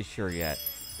exactly sure yet.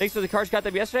 Thanks for the cards. Got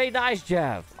them yesterday. Nice,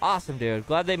 Jeff. Awesome, dude.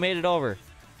 Glad they made it over.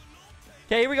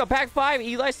 Okay, here we go. Pack 5.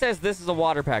 Eli says this is a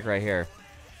water pack right here.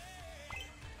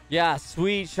 Yeah,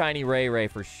 sweet shiny Ray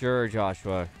for sure,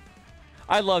 Joshua.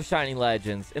 I love Shiny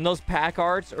Legends. And those pack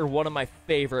arts are one of my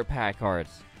favorite pack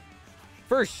arts.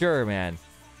 For sure, man.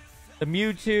 The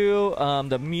Mewtwo,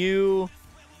 the Mew,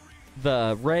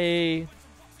 the Ray,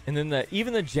 and then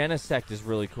even the Genesect is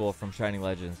really cool from Shiny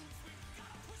Legends.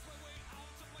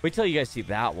 Wait till you guys see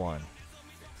that one.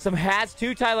 Some hats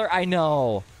too, Tyler. I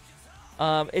know.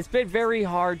 It's been very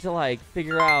hard to, like,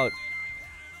 figure out.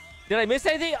 Did I miss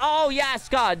anything? Oh, yeah,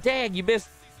 Scott. Dang, you missed.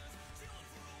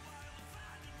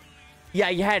 Yeah,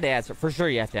 you had to answer. For sure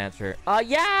you have to answer.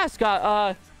 Yeah,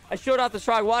 Scott. I showed off the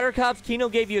strong water cups. Kino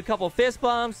gave you a couple fist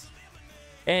bumps.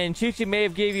 And Chuchi may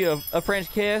have gave you a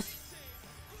French kiss.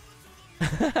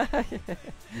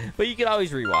 But you can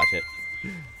always rewatch it.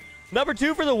 Number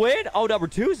 2 for the win? Oh, number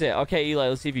 2 is it? Okay, Eli,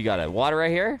 let's see if you got it. Water right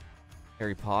here?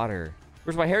 Harry Potter.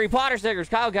 Where's my Harry Potter stickers?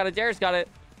 Kyle got it. Darius got it.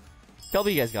 Tell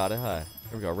me you guys got it, huh?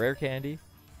 Here we go. Rare Candy.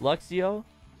 Luxio.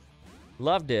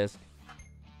 Love Disc.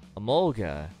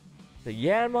 Emolga. The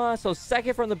Yanma. So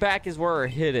second from the back is where our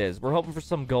hit is. We're hoping for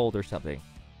some gold or something.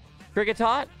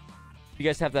 Kricketot. You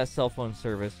guys have that cell phone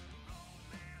service.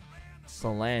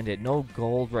 Salandit. No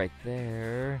gold right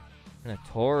there. And a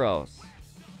Tauros.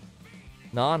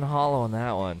 Non-hollow on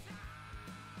that one.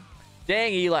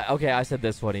 Dang, Eli. Okay, I said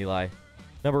this one, Eli.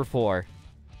 Number 4.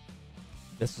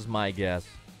 This was my guess.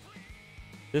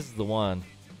 This is the one.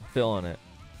 I'm feeling it.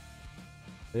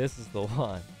 This is the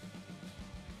one.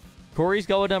 Corey's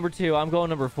going number 2. I'm going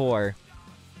number 4.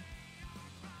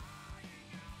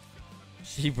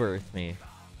 She birthed me.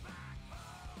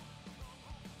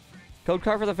 Code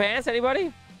card for the fans?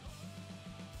 Anybody?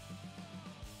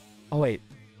 Oh, wait.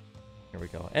 Here we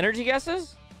go. Energy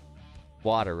guesses?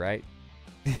 Water, right?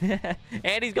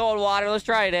 Andy's going water. Let's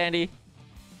try it, Andy.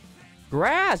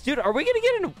 Grass. Dude, are we going to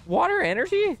get into water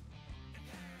energy?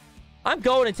 I'm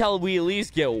going until we at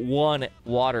least get 1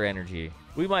 water energy.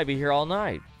 We might be here all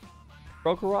night.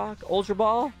 Broker Rock. Ultra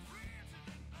Ball.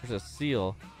 There's a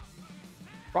seal.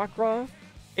 Rockruff.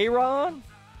 Aeron.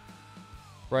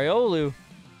 Riolu.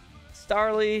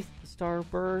 Starly.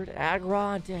 Starbird.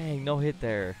 Aggron. Dang, no hit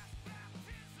there.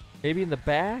 Maybe in the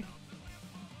back?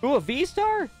 Ooh, a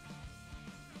V-Star?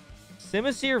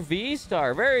 Simisear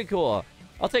V-Star. Very cool.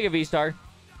 I'll take a V-Star.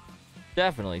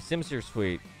 Definitely. Simisear's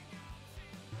sweet.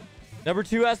 Number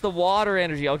 2 has the water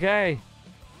energy. Okay.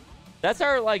 That's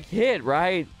our, like, hit,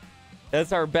 right?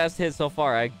 That's our best hit so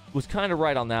far. I was kind of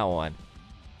right on that one.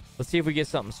 Let's see if we get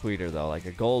something sweeter, though. Like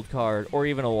a gold card or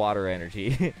even a water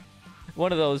energy.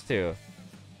 One of those two.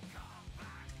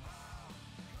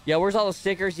 Yeah, where's all the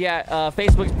stickers? Yeah,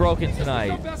 Facebook's broken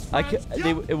tonight.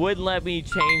 It wouldn't let me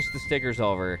change the stickers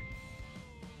over.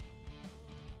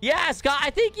 Yeah, Scott,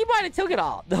 I think you might have took it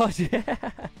all.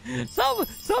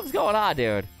 Something's going on,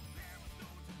 dude.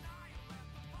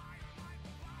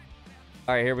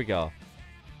 All right, here we go.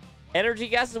 Energy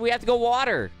guesses, we have to go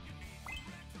water.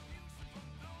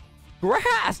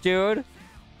 Grass, dude.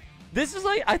 This is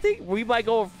like, I think we might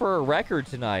go for a record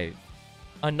tonight.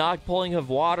 A not pulling of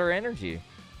water energy.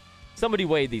 Somebody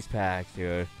weighed these packs,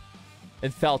 dude.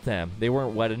 And felt them. They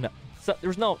weren't wet enough. So,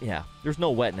 there's no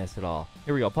wetness at all.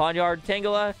 Here we go. Pawnyard,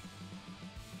 Tangela.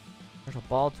 There's a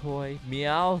ball toy.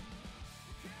 Meow.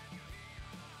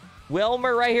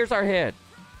 Wilmer, right here's our hit.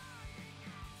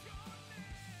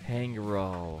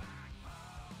 Tangrowth.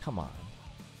 Come on.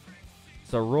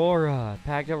 Aurora.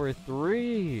 Pack number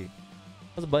 3.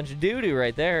 That's a bunch of doo-doo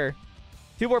right there.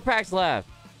 2 more packs left.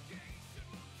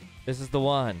 This is the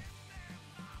one.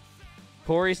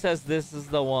 Corey says this is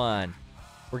the one.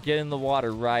 We're getting the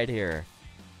water right here.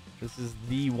 This is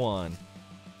the one.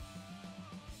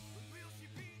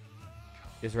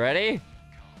 Is ready?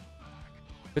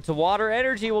 If it's a water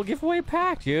energy, we'll give away a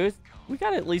pack, dude. We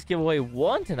gotta at least give away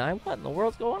one tonight. What in the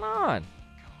world's going on?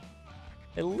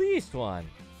 At least one.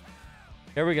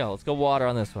 Here we go. Let's go water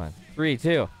on this one. 3,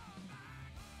 2.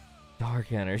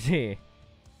 Dark energy.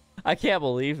 I can't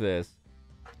believe this.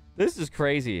 This is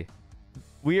crazy.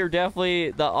 We are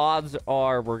definitely... The odds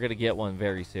are we're gonna get one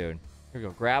very soon. Here we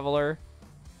go. Graveler.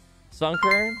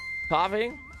 Sunkern.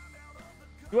 Coughing.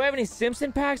 Do I have any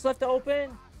Simpson packs left to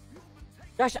open?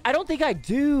 Gosh, I don't think I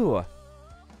do.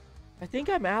 I think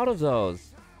I'm out of those.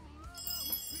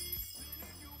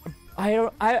 I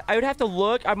would have to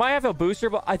look. I might have a booster,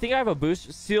 but I think I have a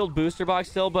sealed booster box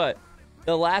still, but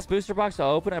the last booster box I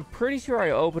opened, I'm pretty sure I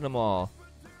opened them all.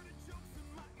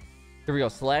 Here we go.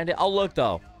 Slanded. I'll look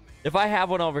though. If I have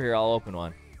one over here, I'll open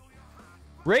one.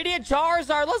 Radiant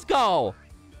Charizard. Let's go.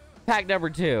 Pack number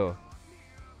 2.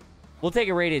 We'll take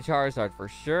a Radiant Charizard for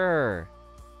sure.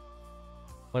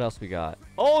 What else we got?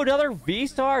 Oh, another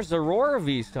V-Star. Aurora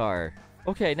V-Star.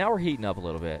 Okay, now we're heating up a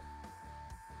little bit.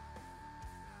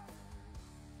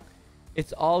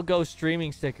 It's all go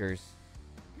streaming stickers.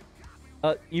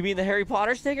 You mean the Harry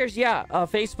Potter stickers? Yeah,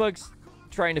 Facebook's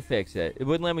trying to fix it. It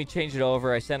wouldn't let me change it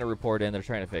over. I sent a report in. They're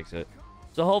trying to fix it.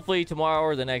 So hopefully tomorrow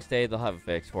or the next day, they'll have a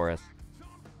fix for us.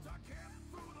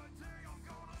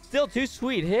 Still 2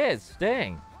 sweet hits.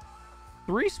 Dang.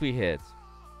 3 sweet hits.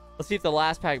 Let's see if the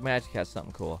last pack magic has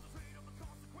something cool.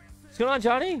 What's going on,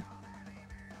 Johnny?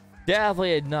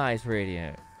 Definitely a nice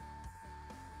Radiant.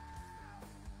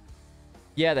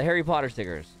 Yeah, the Harry Potter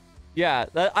stickers. Yeah,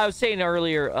 I was saying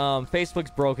earlier,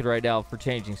 Facebook's broken right now for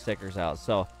changing stickers out.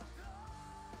 So,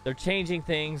 they're changing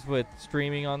things with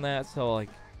streaming on that. So, like,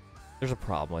 there's a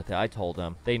problem with it. I told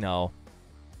them. They know.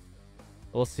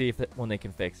 We'll see if when they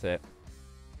can fix it.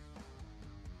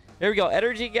 There we go.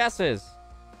 Energy guesses.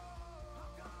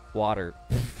 Water.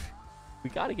 We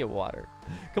gotta get water.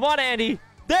 Come on, Andy.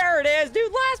 There it is, dude.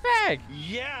 Last pack.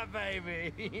 Yeah,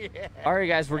 baby. Yeah. All right,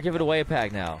 guys. We're giving away a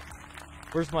pack now.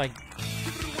 Where's my...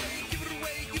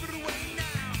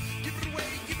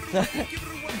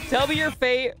 Tell me your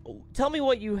Tell me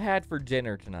what you had for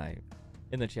dinner tonight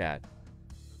in the chat.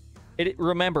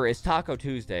 Remember, it's Taco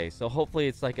Tuesday, so hopefully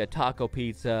it's like a taco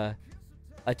pizza,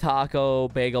 a taco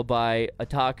bagel bite, a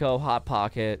taco hot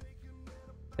pocket,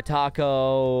 a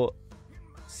taco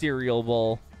cereal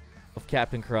bowl of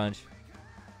Captain Crunch.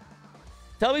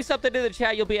 Tell me something in the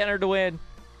chat. You'll be entered to win.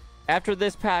 After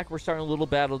this pack, we're starting a little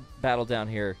battle down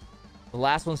here. The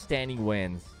last one standing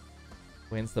wins.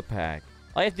 Wins the pack.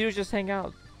 All you have to do is just hang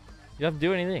out. You don't have to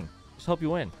do anything. Just hope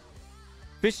you win.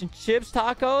 Fish and chips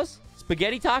tacos?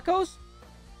 Spaghetti tacos?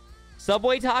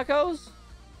 Subway tacos?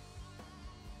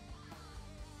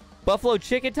 Buffalo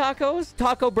chicken tacos?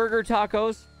 Taco burger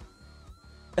tacos?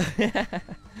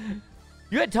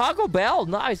 You had Taco Bell?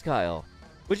 Nice, Kyle.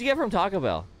 What'd you get from Taco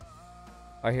Bell?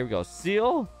 All right, here we go.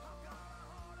 Seal.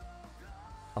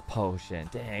 A potion.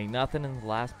 Dang, nothing in the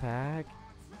last pack.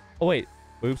 Oh, wait.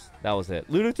 Oops, that was it.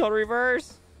 Lunatone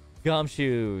reverse.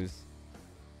 Gumshoes.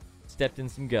 Stepped in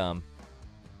some gum.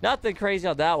 Nothing crazy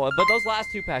on that one, but those last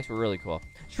 2 packs were really cool.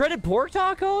 Shredded pork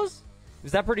tacos?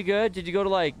 Is that pretty good? Did you go to,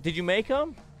 like, did you make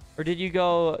them? Or did you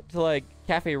go to, like,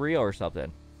 Cafe Rio or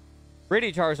something?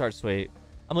 Radiant Charizard, sweet.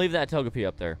 I'm leaving that Togepi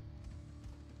up there.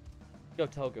 Go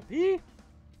Togepi.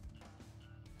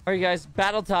 All right, guys,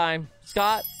 battle time.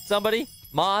 Scott, somebody,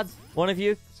 mods, one of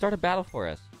you, start a battle for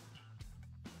us.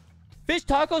 Fish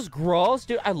tacos, gross.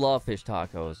 Dude, I love fish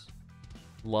tacos.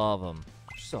 Love them.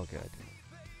 So good.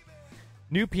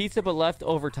 New pizza, but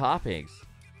leftover toppings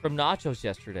from nachos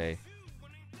yesterday.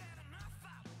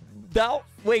 No,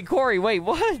 wait, Corey, wait,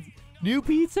 what? New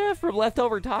pizza from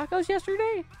leftover tacos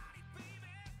yesterday?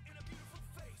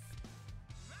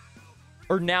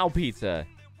 Or now pizza?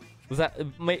 Was that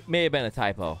may have been a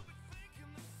typo?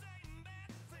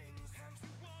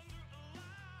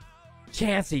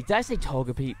 Chansey, did I say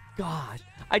Togepi? Gosh,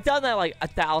 I've done that like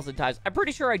 1,000 times. I'm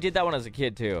pretty sure I did that when I was a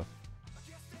kid too.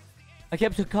 I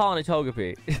kept calling it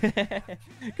Togepi because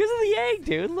of the egg,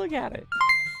 dude. Look at it.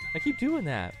 I keep doing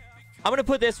that. I'm gonna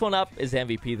put this one up as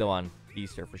MVP though on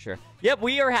Easter for sure. Yep,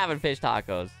 we are having fish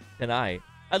tacos tonight.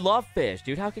 I love fish,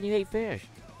 dude. How can you hate fish?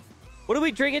 What are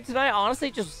we drinking tonight?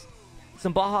 Honestly, just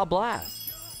some Baja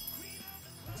Blast.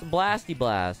 Some Blasty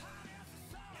Blast.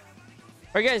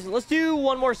 All right, guys, let's do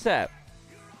one more set.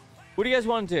 What do you guys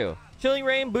want to do? Chilling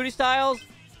Reign, Booty Styles,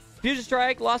 Fusion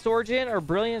Strike, Lost Origin, or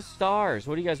Brilliant Stars?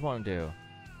 What do you guys want to do?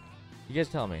 You guys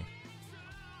tell me.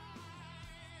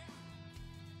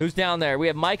 Who's down there? We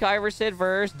have Mike Iverson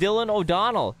versus Dylan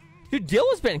O'Donnell. Dude,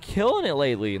 Dylan's been killing it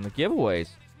lately in the giveaways.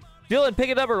 Dylan, pick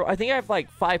a number. I think I have like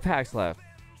 5 packs left.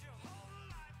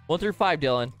 1 through 5,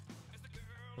 Dylan.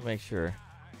 Let's make sure.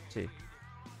 Let's see.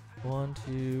 1,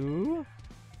 2,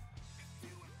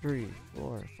 3,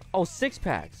 4, 5. Oh, 6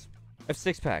 packs. I have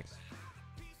 6 packs.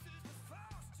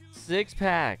 6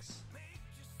 packs.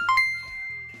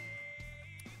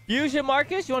 Fusion,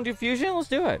 Marcus? You want to do fusion? Let's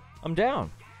do it. I'm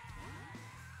down.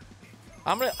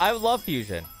 I would love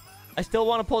fusion. I still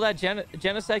want to pull that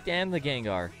Genesect and the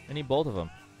Gengar. I need both of them.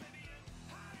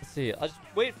 Let's see. I'll just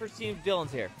wait for see if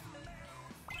Dylan's here.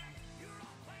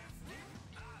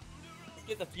 Let's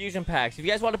get the fusion packs. If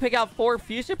you guys want to pick out 4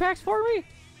 fusion packs for me,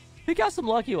 pick out some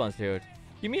lucky ones, dude.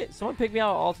 Someone pick me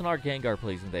out Altanar Gengar,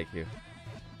 please, and thank you.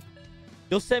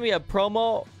 You'll send me a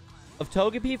promo of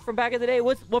Togepi from back in the day.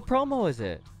 What promo is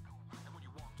it?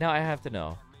 Now I have to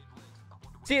know.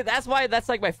 See, that's why that's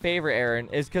like my favorite, Aaron,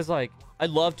 is because like I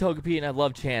love Togepi and I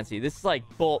love Chansey. This is like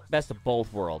best of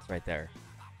both worlds right there.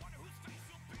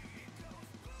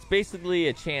 It's basically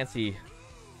a Chansey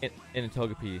in a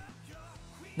Togepi.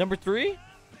 Number 3?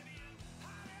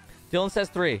 Dylan says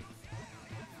 3.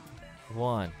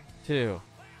 1, 2.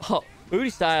 Oh, Booty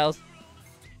Styles.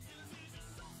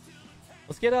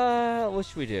 Let's get a... What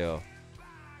should we do?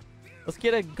 Let's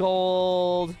get a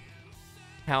gold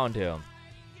Houndoom.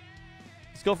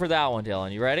 Let's go for that one,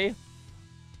 Dylan. You ready?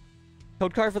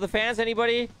 Code card for the fans,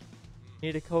 anybody?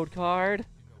 Need a code card?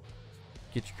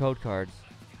 Get your code cards.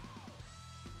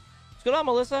 What's going on,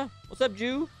 Melissa? What's up,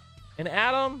 Jew? And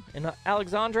Adam and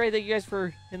Alexandre, thank you guys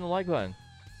for hitting the like button.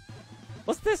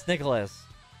 What's this, Nicholas?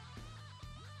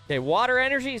 Okay, water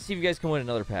energy. See if you guys can win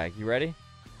another pack. You ready?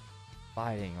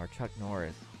 Fighting or Chuck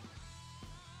Norris.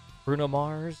 Bruno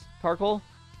Mars. Carkle.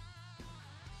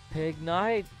 Pig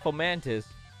Knight. Fomantis.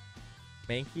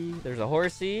 Mankey. There's a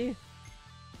Horsey.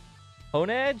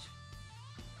 Honedge.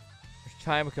 There's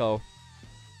Chimico.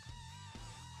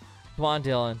 Come on,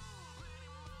 Dylan.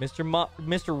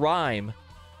 Mr. Rhyme.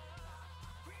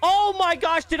 Oh my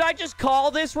gosh, did I just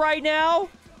call this right now?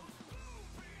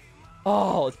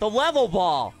 Oh, it's the level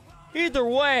ball. Either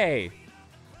way.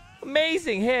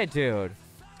 Amazing hit, dude.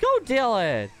 Go,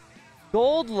 Dylan.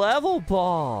 Gold level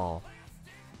ball.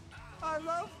 I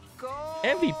love gold.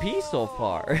 MVP so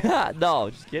far. No,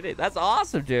 just kidding. That's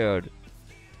awesome, dude.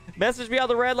 Message me on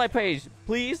the Redline page.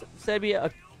 Please send me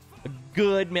a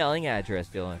good mailing address,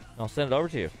 Dylan. I'll send it over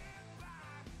to you.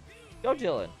 Go,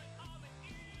 Dylan.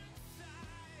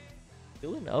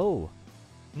 Dylan, oh.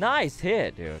 Nice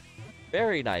hit, dude.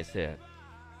 Very nice hit.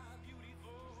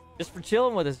 Just for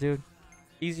chilling with us, dude.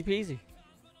 Easy peasy.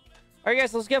 Alright,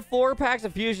 guys, let's get 4 packs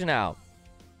of fusion out.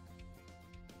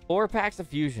 4 packs of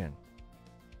fusion.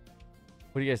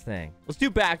 What do you guys think? Let's do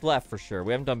back left for sure.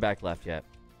 We haven't done back left yet.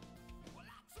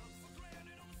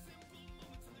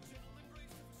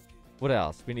 What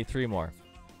else? We need 3 more.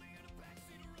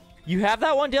 You have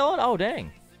that one, Dylan? Oh,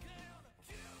 dang.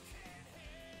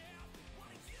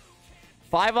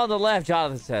 5 on the left,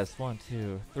 Jonathan says. 1,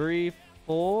 2, 3,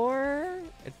 4,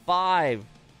 and 5.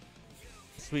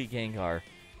 Sweet Gengar.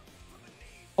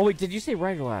 Oh, wait, did you say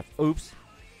right or left? Oops.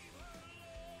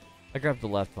 I grabbed the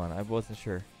left one. I wasn't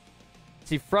sure.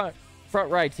 See, front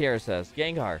right, Tierra says.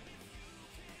 Gengar.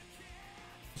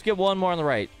 Let's get 1 more on the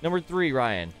right. Number 3,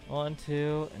 Ryan. 1,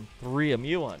 2, and 3. A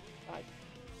Mew one.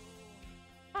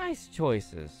 Nice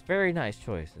choices. Very nice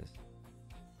choices.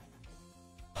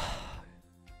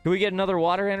 Can we get another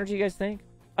water energy, you guys think?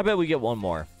 I bet we get 1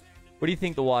 more. What do you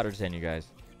think the water's in, you guys?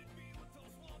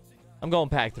 I'm going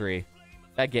pack 3.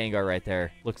 That Gengar right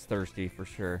there looks thirsty for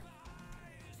sure.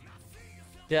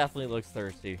 Definitely looks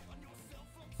thirsty.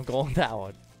 I'm going with that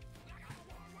one.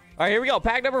 All right, here we go.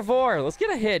 Pack number 4. Let's get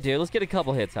a hit, dude. Let's get a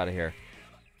couple hits out of here.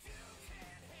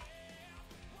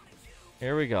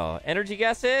 Here we go. Energy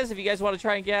guesses, if you guys want to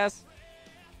try and guess.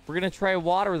 We're going to try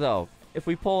water, though. If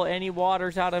we pull any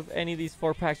waters out of any of these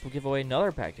 4 packs, we'll give away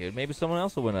another pack, dude. Maybe someone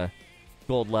else will win a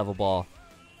gold level ball.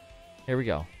 Here we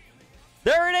go.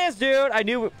 There it is, dude. I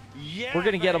knew we're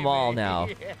going to get them all now.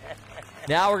 Yeah.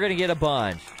 Now we're going to get a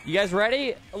bunch. You guys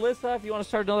ready? Alyssa, if you want to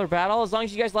start another battle, as long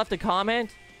as you guys left a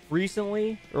comment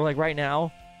recently or like right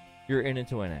now, you're in it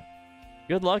to win it.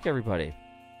 Good luck, everybody.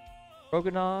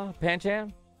 Rogana,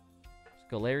 Pancham,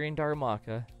 Galarian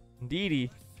Darumaka, Indeedee,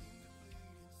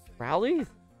 Rowley,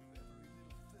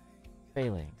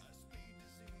 Failings,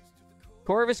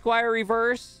 Corvus Squire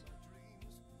Reverse,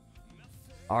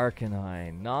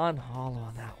 Arcanine, non-hollow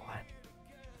on that one.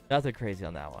 Nothing crazy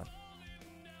on that one.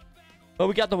 But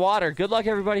we got the water. Good luck,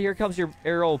 everybody. Here comes your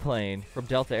aeroplane from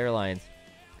Delta Airlines.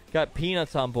 Got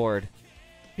peanuts on board.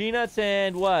 Peanuts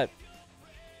and what?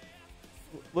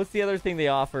 What's the other thing they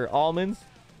offer? Almonds?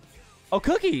 Oh,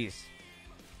 cookies.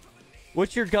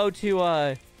 What's your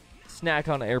go-to snack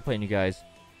on an airplane, you guys?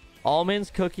 Almonds,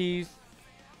 cookies,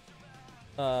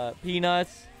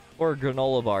 peanuts, or a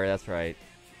granola bar? That's right.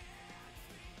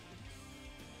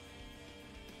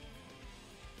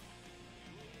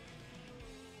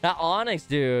 That Onyx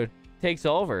dude takes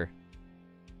over.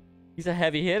 He's a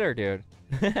heavy hitter, dude.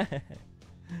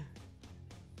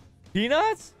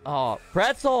 Peanuts? Oh,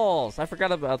 pretzels. I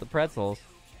forgot about the pretzels.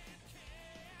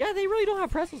 Yeah, they really don't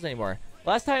have pretzels anymore.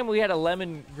 Last time we had a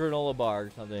lemon granola bar or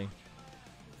something.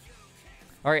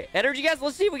 All right, energy, guys.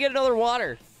 Let's see if we get another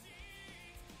water.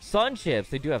 Sun chips.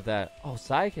 They do have that. Oh,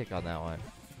 sidekick on that one.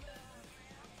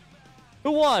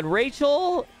 Who won?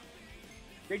 Rachel?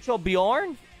 Rachel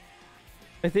Bjorn?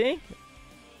 I think.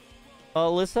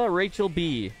 Alyssa, Rachel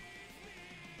B.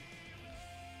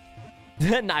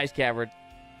 Nice, Cameron.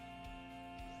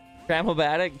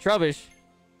 Tramomatic, Trubbish.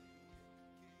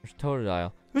 There's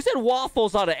Totodile. Who said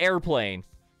waffles on an airplane?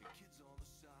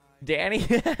 Danny?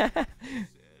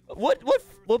 What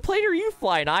plane are you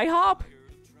flying? IHOP?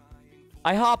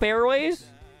 IHOP Airways?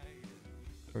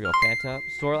 Here we go. Fanta.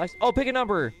 Storelights. Oh, pick a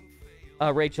number.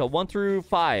 Rachel, 1 through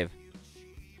 5.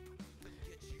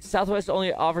 Southwest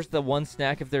only offers the one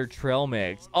snack if they're trail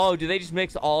mix. Oh, do they just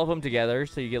mix all of them together?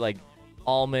 So you get like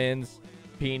almonds,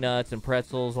 peanuts, and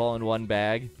pretzels all in one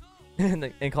bag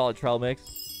and call it trail mix.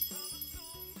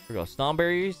 Here we go.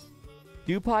 Stomberries.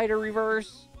 Dupie to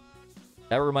reverse.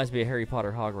 That reminds me of Harry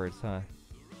Potter Hogwarts, huh?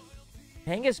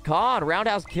 Genghis Khan.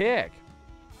 Roundhouse kick.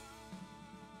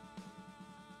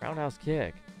 Roundhouse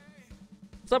kick.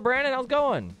 What's up, Brandon? How's it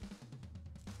going?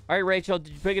 All right, Rachel.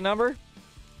 Did you pick a number?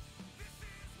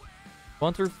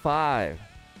 1 through 5.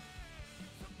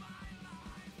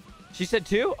 She said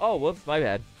 2? Oh, whoops. My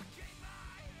bad.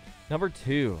 Number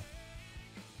 2.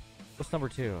 What's number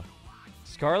 2?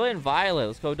 Scarlet and Violet.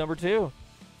 Let's go with number 2.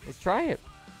 Let's try it.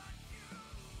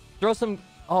 Throw some...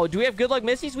 Oh, do we have Good Luck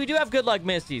Misties? We do have Good Luck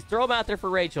Misties. Throw them out there for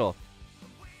Rachel.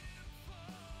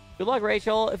 Good luck,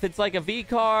 Rachel. If it's like a V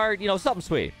card, you know, something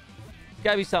sweet. It's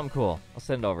gotta be something cool. I'll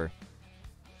send it over.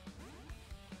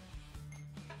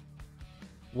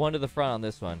 1 to the front on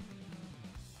this one.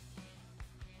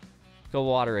 Go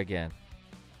water again.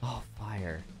 Oh,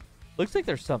 fire. Looks like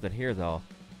there's something here, though.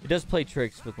 It does play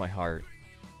tricks with my heart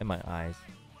and my eyes.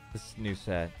 This new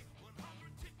set.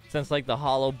 Since, like, the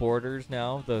hollow borders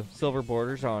now, the silver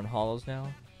borders are on hollows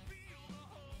now.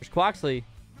 There's Quaxley.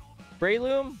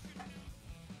 Breloom.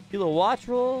 Kilo Watch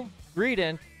Roll.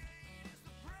 Greedent.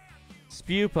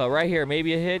 Spupa right here.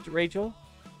 Maybe a hit, Rachel.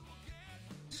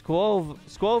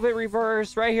 Squovit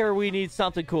reverse. Right here, we need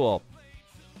something cool.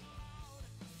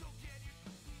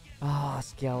 Ah, oh,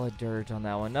 Skeledirt on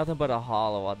that one. Nothing but a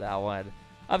hollow on that one.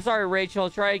 I'm sorry, Rachel.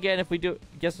 Try again if we do.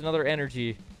 Guess another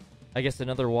energy. I guess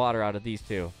another water out of these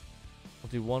two. We'll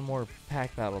do one more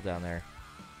pack battle down there.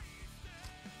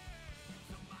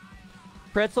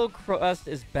 Pretzel crust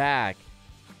is back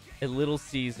at Little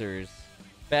Caesars.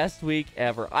 Best week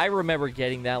ever. I remember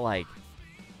getting that like...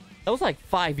 That was like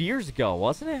 5 years ago,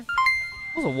 wasn't it?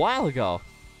 That was a while ago.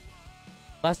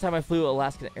 Last time I flew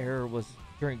Alaskan Air was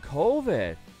during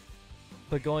COVID.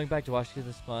 But going back to Washington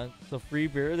this month. So free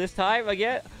beer this time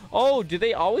again. Oh, do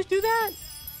they always do that?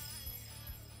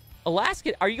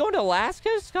 Alaska. Are you going to Alaska,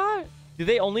 Scott? Do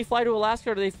they only fly to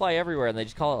Alaska or do they fly everywhere and they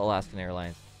just call it Alaskan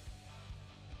Airlines?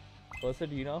 Melissa,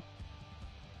 do you know?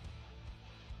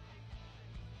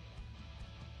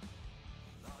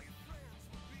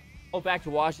 Oh, back to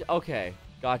Washington. Okay,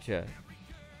 gotcha.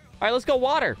 All right, let's go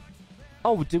water.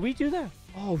 Oh, did we do that?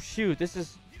 Oh, shoot. This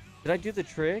is... Did I do the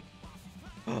trick?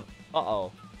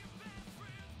 Uh-oh.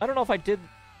 I don't know if I did...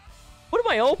 What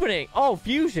am I opening? Oh,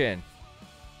 fusion.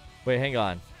 Wait, hang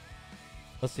on.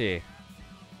 Let's see.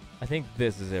 I think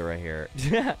this is it right here.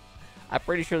 I'm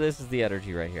pretty sure this is the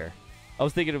energy right here. I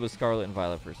was thinking it was Scarlet and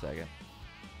Violet for a second.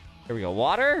 Here we go.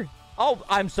 Water? Oh,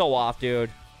 I'm so off, dude.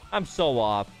 I'm so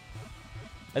off.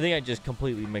 I think I just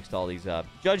completely mixed all these up.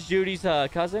 Judge Judy's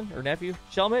cousin or nephew.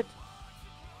 Shelmet.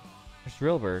 There's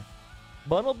Rilbur.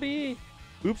 Bunnelby.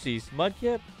 Oopsies.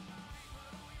 Mudkip.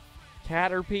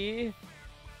 Caterpie.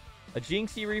 A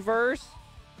Jinxie reverse.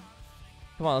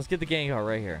 Come on, let's get the Gengar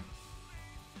right here.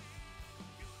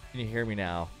 Can you hear me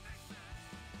now?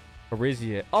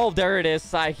 Arizia. Oh, there it is.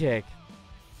 Psychic.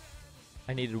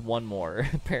 I needed one more,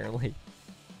 apparently.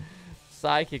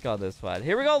 Psychic on this one.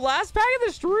 Here we go. Last pack of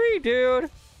the stream, dude.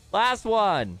 Last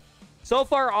one. So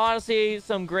far, honestly,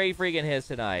 some great freaking hits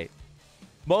tonight.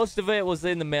 Most of it was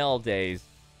in the mail days.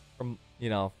 From, you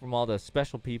know, from all the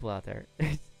special people out there.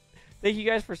 Thank you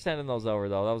guys for sending those over,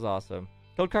 though. That was awesome.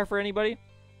 Code card for anybody?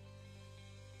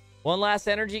 One last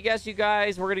energy guess, you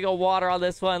guys. We're going to go water on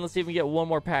this one. Let's see if we can get one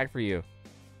more pack for you.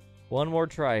 One more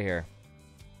try here.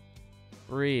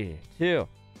 3, 2.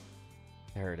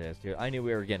 There it is, dude. I knew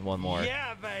we were getting one more.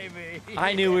 Yeah, baby.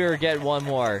 I knew we were getting one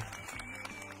more.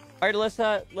 All right, let's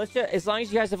just, as long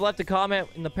as you guys have left a comment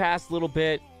in the past little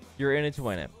bit, you're in it to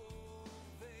win it.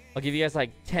 I'll give you guys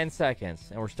like 10 seconds,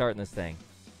 and we're starting this thing.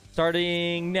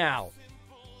 Starting now.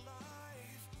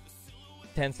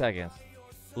 10 seconds.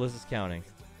 Alyssa's counting.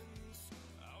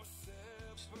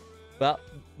 Well,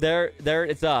 there,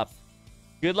 it's up.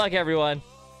 Good luck, everyone.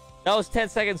 That was 10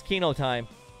 seconds Kino time.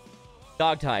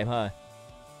 Dog time, huh?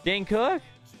 Dane Cook?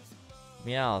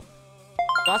 Meowth.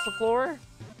 Gossiflor?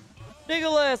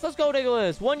 Nicholas! Let's go,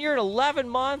 Nicholas! 1 year and 11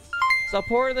 months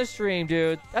supporting the stream,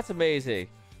 dude. That's amazing.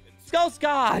 Let's go,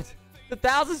 Scott!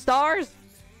 1,000 stars?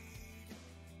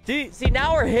 See,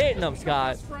 now we're hitting them,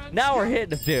 Scott. Now we're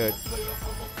hitting them, dude.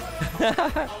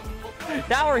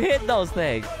 Now we're hitting those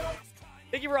things.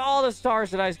 Thank you for all the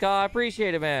stars tonight, Scott. I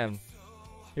appreciate it, man.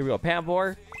 Here we go.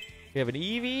 Pampor. We have an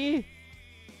Eevee.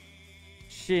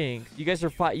 Shinx. You guys are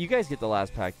fine. You guys get the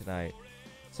last pack tonight.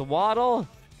 So Waddle.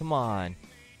 Come on.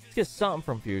 Let's get something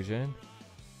from Fusion.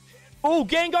 Oh,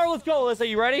 Gengar. Let's go. Alyssa,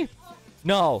 you ready?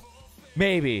 No.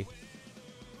 Maybe.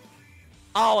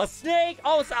 Oh, a snake.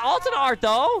 Oh, it's alternate art,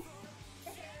 though.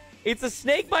 It's a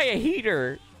snake by a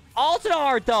heater. Alternate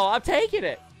art, though. I'm taking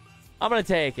it. I'm going to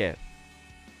take it.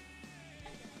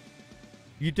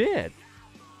 You did.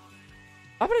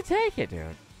 I'm going to take it, dude.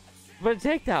 I'm going to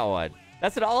take that one.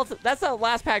 That's a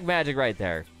last pack magic right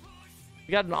there.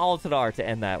 You got an alternate art to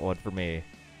end that one for me.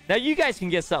 Now you guys can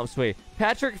get something sweet.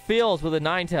 Patrick Fields with a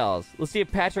Ninetales. Let's see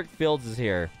if Patrick Fields is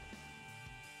here.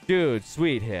 Dude,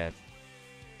 sweet hit.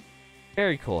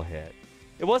 Very cool hit.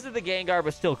 It wasn't the Gengar,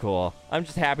 but still cool. I'm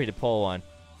just happy to pull one.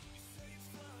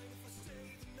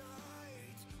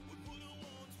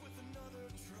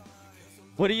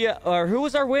 What do you, who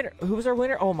was our winner? Who was our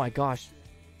winner? Oh my gosh.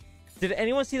 Did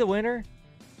anyone see the winner?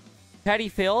 Patty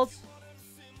Fields?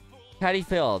 Patty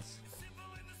Fields.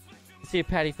 Let's see if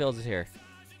Patty Fields is here.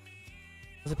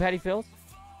 Was it Patty Fields?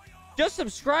 Just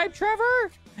subscribe, Trevor.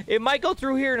 It might go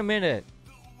through here in a minute.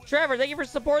 Trevor, thank you for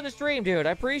supporting the stream, dude.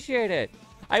 I appreciate it.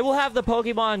 I will have the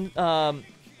Pokemon,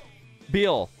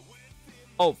 Beal.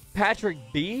 Oh, Patrick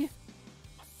B?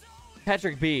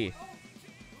 Patrick B.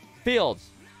 Fields.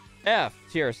 F,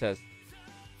 Tierra says.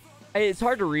 Hey, it's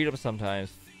hard to read them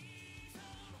sometimes.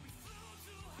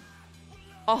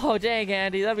 Oh, dang,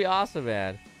 Andy. That'd be awesome,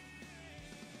 man.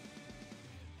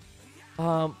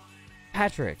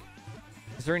 Patrick.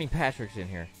 Is there any Patricks in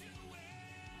here?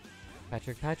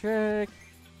 Patrick.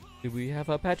 Do we have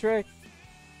a Patrick?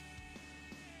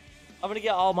 I'm going to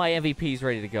get all my MVPs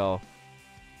ready to go.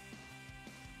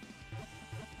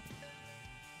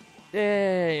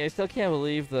 Dang, I still can't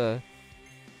believe the...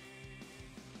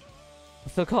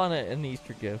 I'm still calling it an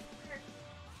Easter gift.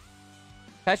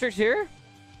 Patrick's here?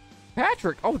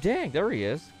 Patrick! Oh, dang, there he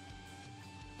is.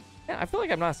 Yeah, I feel like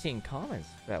I'm not seeing comments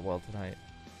that well tonight.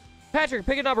 Patrick,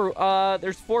 pick a number.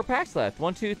 There's 4 packs left.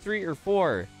 1, 2, 3, or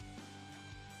 4.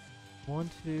 1,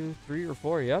 2, 3, or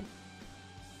 4, yep.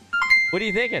 What are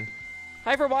you thinking?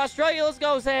 Hi from Australia, let's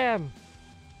go, Sam!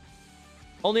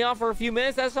 Only on for a few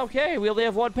minutes, that's okay. We only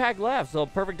have 1 pack left, so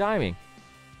perfect timing.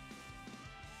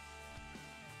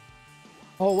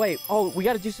 Oh, wait. Oh, we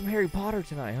got to do some Harry Potter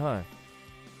tonight, huh?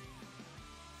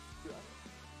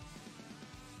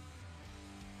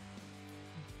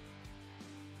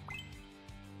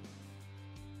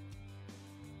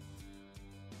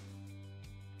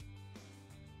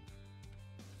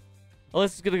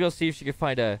 Alyssa's gonna go see if she can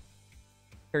find a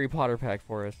Harry Potter pack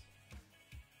for us.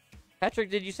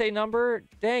 Patrick, did you say number?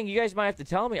 Dang, you guys might have to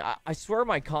tell me. I swear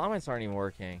my comments aren't even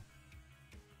working.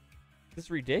 This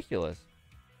is ridiculous.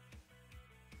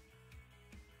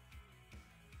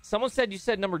 Someone said you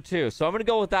said number 2, so I'm gonna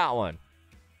go with that one.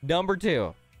 Number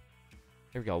 2.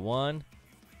 Here we go. 1.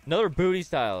 Another booty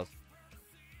styles.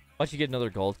 Watch you get another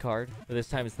gold card, but this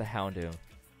time it's the Houndoom.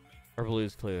 Or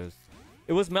Blue's Clues.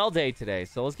 It was Mel Day today,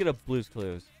 so let's get a Blue's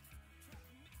Clues.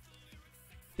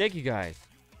 Thank you, guys.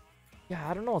 Yeah,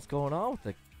 I don't know what's going on with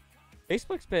the...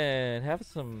 Facebook's been having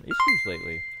some issues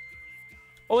lately.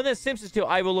 Oh, and then Simpsons too.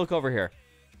 I will look over here.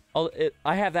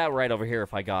 I have that right over here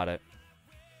if I got it.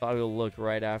 So I will look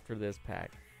right after this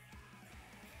pack.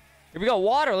 Here we go.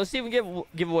 Water. Let's see if we can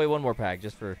give away one more pack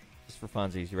just for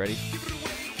funsies. You ready?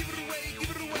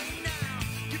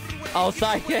 Oh,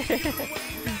 sorry.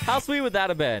 How sweet would that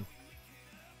have been?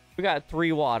 We got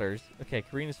 3 waters. Okay,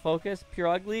 Karina's Focus, Pure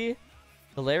Ugly,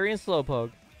 Galarian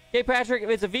Slowpoke. Okay, Patrick, if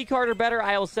it's a V card or better,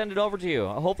 I will send it over to you.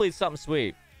 Hopefully it's something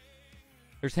sweet.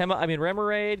 There's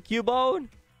Remoraid, Cubone,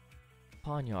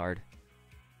 Pawniard.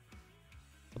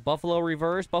 The Buffalo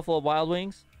Reverse, Buffalo Wild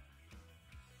Wings.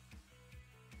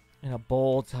 And a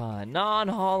Bolton.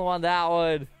 Non-hollow on that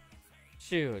one.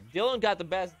 Shoot. Dylan got the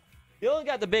best. Dylan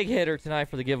got the big hitter tonight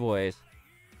for the giveaways.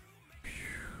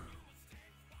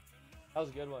 That was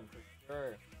a good one for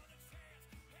sure.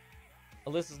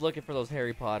 Alyssa's looking for those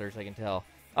Harry Potters, I can tell.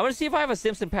 I'm going to see if I have a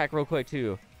Simpson pack real quick,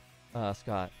 too,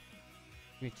 Scott.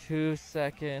 Give me 2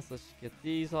 seconds. Let's get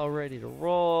these all ready to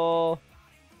roll.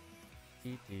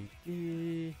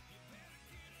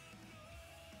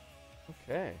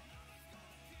 Okay.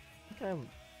 I think I'm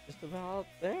just about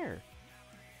there.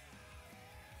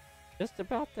 Just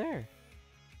about there.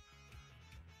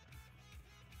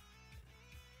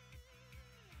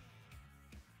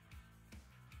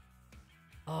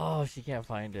 Oh, she can't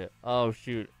find it. Oh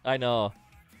shoot, I know.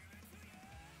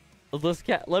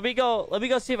 Let me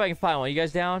go see if I can find one. You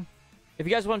guys down? If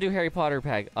you guys want to do Harry Potter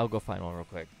pack, I'll go find one real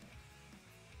quick.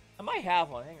 I might have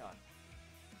one. Hang on.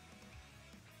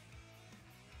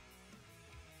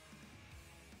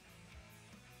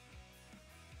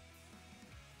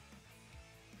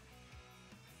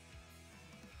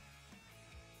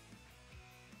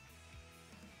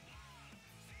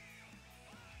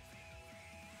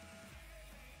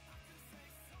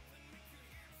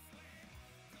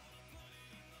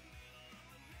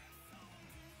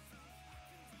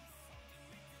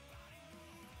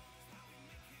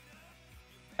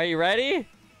 Are you ready?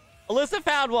 Alyssa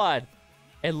found one.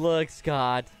 And look,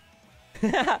 Scott.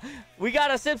 We got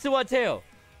a Simpson one too.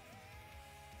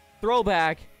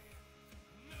 Throwback.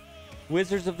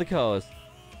 Wizards of the Coast.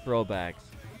 Throwbacks.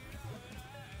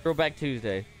 Throwback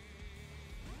Tuesday.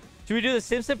 Should we do the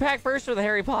Simpson pack first or the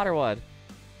Harry Potter one?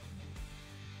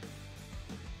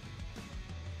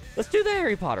 Let's do the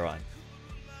Harry Potter one.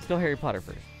 Let's go Harry Potter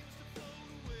first.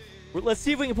 Let's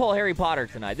see if we can pull Harry Potter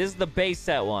tonight. This is the base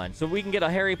set one. So we can get a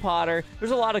Harry Potter.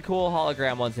 There's a lot of cool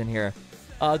hologram ones in here.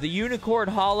 The Unicorn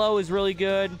Hollow is really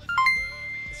good.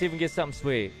 Let's see if we can get something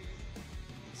sweet.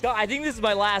 Scott, I think this is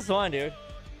my last one, dude.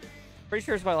 Pretty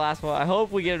sure it's my last one. I hope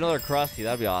we get another Krusty.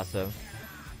 That'd be awesome.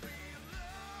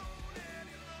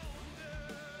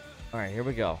 All right, here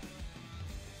we go.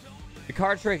 The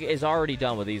card trick is already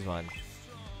done with these ones.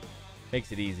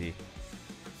 Makes it easy.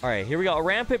 All right, here we go. A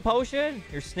Rampant Potion.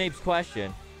 Here's Snape's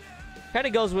question. Kind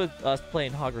of goes with us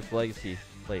playing Hogwarts Legacy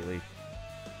lately.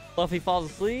 Fluffy falls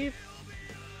asleep.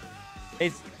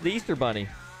 It's the Easter Bunny.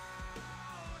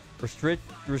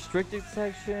 Restricted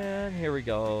section. Here we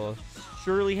go.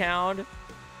 Surly Hound.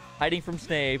 Hiding from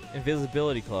Snape.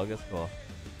 Invisibility Cloak. That's cool.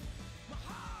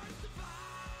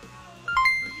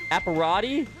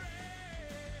 Apparati.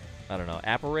 I don't know.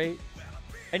 Apparate.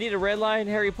 I need a Redline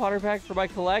Harry Potter pack for my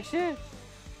collection.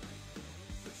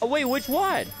 Oh, wait, which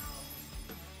one?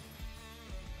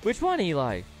 Which one,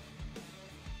 Eli?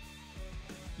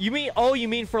 You mean, oh, you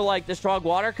mean for, like, the Strong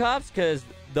Water Cups? Because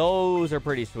those are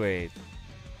pretty sweet.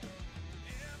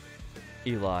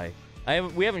 Eli.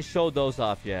 We haven't showed those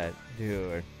off yet.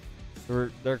 Dude.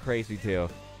 They're crazy, too.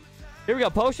 Here we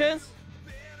go. Potions.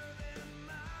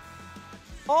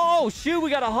 Oh, shoot.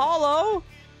 We got a holo.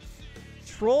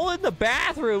 Troll in the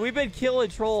bathroom. We've been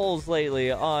killing trolls lately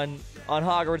on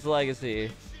Hogwarts Legacy.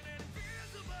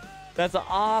 That's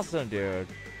awesome, dude.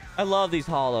 I love these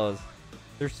holos.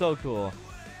 They're so cool.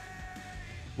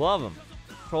 Love them.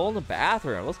 Troll in the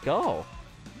bathroom. Let's go.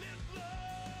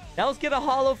 Now let's get a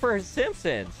holo for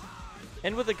Simpsons.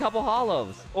 And with a couple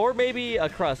holos. Or maybe a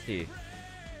Krusty.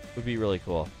 Would be really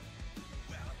cool.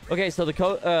 Okay, so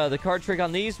the card trick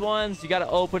on these ones, you got to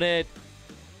open it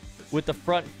with the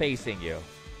front facing you.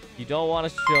 You don't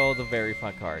want to show the very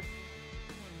front card.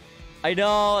 I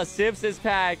know, a Simpsons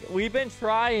pack. We've been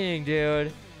trying,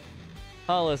 dude.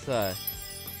 Huh, Alyssa?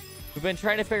 We've been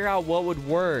trying to figure out what would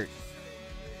work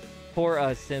for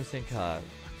a Simpson cup.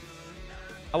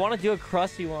 I want to do a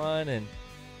Krusty one,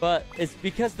 but it's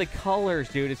because the colors,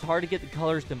 dude. It's hard to get the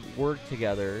colors to work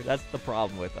together. That's the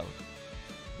problem with them.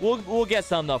 We'll get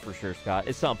some though for sure, Scott.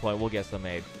 At some point, we'll get some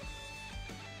made.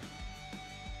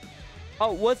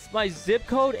 Oh, what's my zip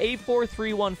code?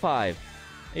 84315.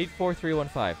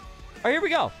 84315. All right, here we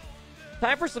go.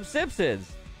 Time for some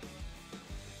Simpsons.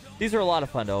 These are a lot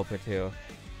of fun to open, too.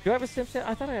 Do I have a Simpson?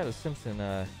 I thought I had a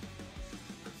Simpson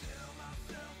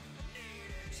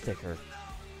sticker.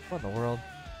 What in the world?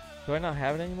 Do I not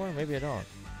have it anymore? Maybe I don't.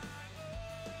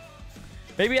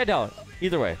 Maybe I don't.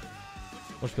 Either way,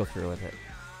 let's go through with it.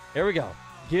 Here we go.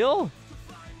 Gil.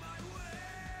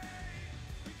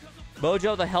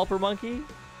 Mojo the Helper Monkey.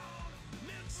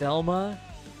 Selma.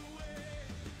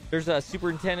 There's a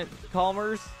Superintendent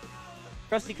Calmers.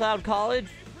 Krusty Cloud College.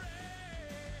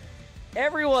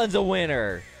 Everyone's a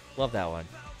winner. Love that one.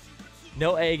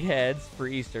 No eggheads for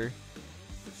Easter.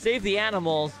 Save the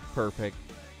animals. Perfect.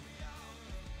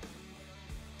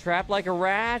 Trapped like a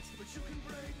rat.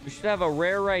 We should have a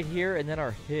rare right here and then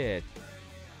our hit.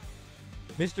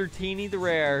 Mr. Teeny the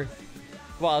rare.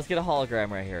 Well, let's get a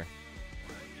hologram right here.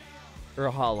 Or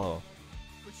a holo.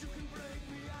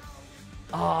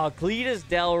 Oh, Cletus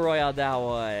Delroy on that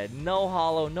one. No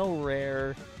holo, no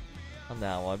rare on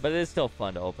that one. But it is still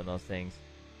fun to open those things.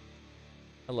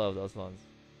 I love those ones.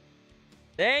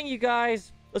 Dang, you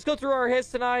guys. Let's go through our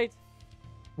hits tonight.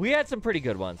 We had some pretty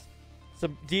good ones.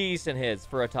 Some decent hits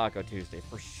for a Taco Tuesday.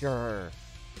 For sure.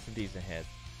 Some decent hits.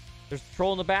 There's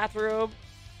Troll in the Bathroom.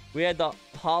 We had the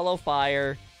Hollow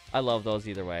Fire. I love those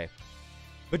either way.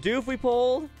 Bidoof we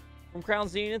pulled from Crown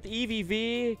Zenith.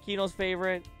 EVV, Kino's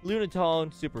favorite.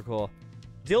 Lunatone, super cool.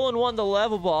 Dylan won the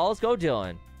level ball. Let's go,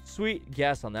 Dylan. Sweet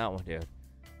guess on that one, dude.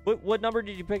 What number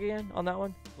did you pick again on that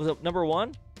one? Was it number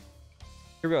 1?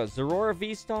 Here we go. Zorora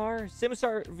V-Star.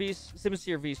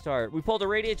 Simisear V-Star. We pulled a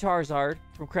Radiant Charizard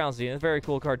from Crown Zenith. Very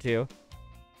cool card, too.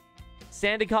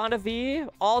 Sandaconda V.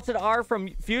 Alton R from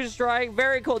Fusion Strike.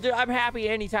 Very cool. Dude, I'm happy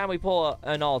anytime we pull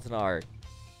an Alton R.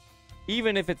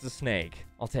 Even if it's a snake.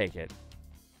 I'll take it.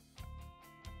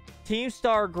 Team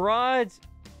Star Grunt.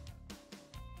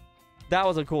 That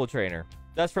was a cool trainer.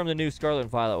 That's from the new Scarlet and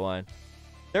Violet one.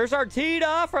 There's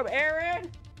Artita from Aaron.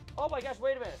 Oh my gosh,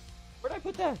 wait a minute. Where'd I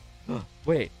put that?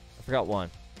 Wait, I forgot one.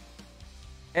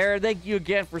 Aaron, thank you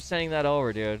again for sending that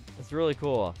over, dude. It's really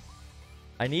cool.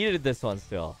 I needed this one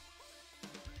still.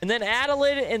 And then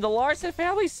Adelaide and the Larson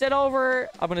family sent over,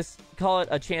 I'm going to call it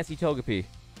a Chansey Togepi.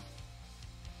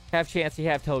 Half Chansey,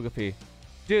 half Togepi.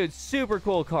 Dude, super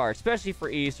cool card, especially for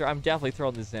Easter. I'm definitely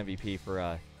throwing this MVP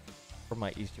for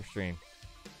my Easter stream.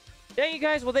 Thank you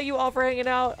guys. Well, thank you all for hanging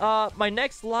out. My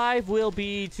next live will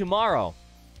be tomorrow.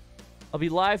 I'll be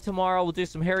live tomorrow. We'll do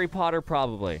some Harry Potter,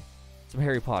 probably. Some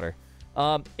Harry Potter.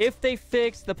 If they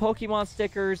fix the Pokemon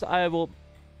stickers, I'll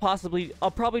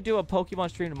probably do a Pokemon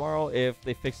stream tomorrow if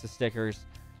they fix the stickers.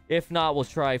 If not, we'll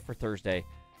try for Thursday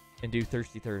and do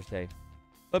Thirsty Thursday.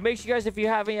 But make sure, you guys, if you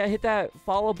haven't yet, hit that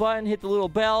follow button, hit the little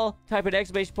bell, type an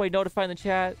exclamation point, notify in the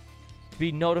chat to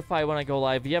be notified when I go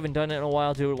live. If you haven't done it in a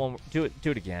while, do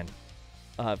it again.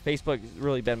 Facebook's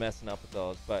really been messing up with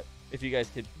those, but if you guys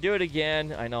could do it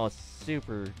again, I know it's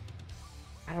super.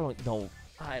 I don't know.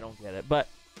 I don't get it, but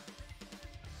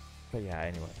yeah.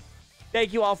 Anyway,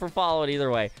 thank you all for following. Either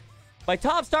way, my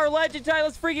top star legend tonight.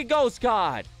 Let's freaking go,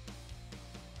 Scott.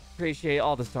 Appreciate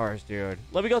all the stars, dude.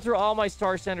 Let me go through all my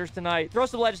star senders tonight. Throw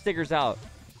some legend stickers out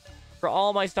for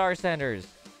all my star senders.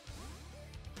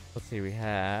 Let's see. We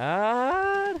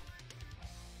had.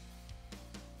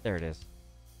 There it is.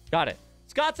 Got it.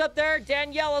 Scott's up there.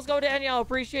 Danielle, let's go, Danielle.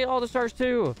 Appreciate all the stars,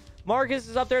 too. Marcus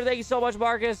is up there. Thank you so much,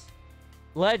 Marcus.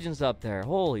 Legend's up there.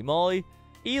 Holy moly.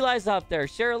 Eli's up there.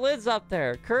 Sherilyn's up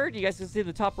there. Kurt, you guys can see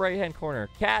the top right-hand corner.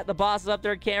 Kat, the boss, is up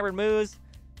there. Cameron Moose.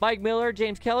 Mike Miller.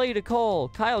 James Kelly. Nicole.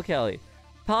 Kyle Kelly.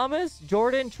 Thomas.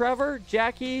 Jordan. Trevor.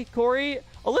 Jackie. Corey.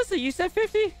 Alyssa, you said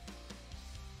 50?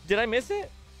 Did I miss it?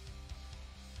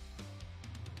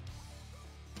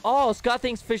 Oh, Scott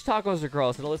thinks fish tacos are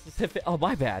gross. And Alyssa said 50. Oh,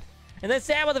 my bad. And then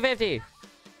Sam with the 50.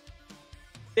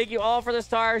 Thank you all for the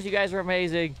stars. You guys are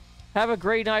amazing. Have a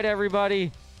great night,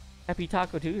 everybody. Happy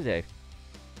Taco Tuesday.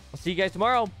 I'll see you guys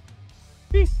tomorrow.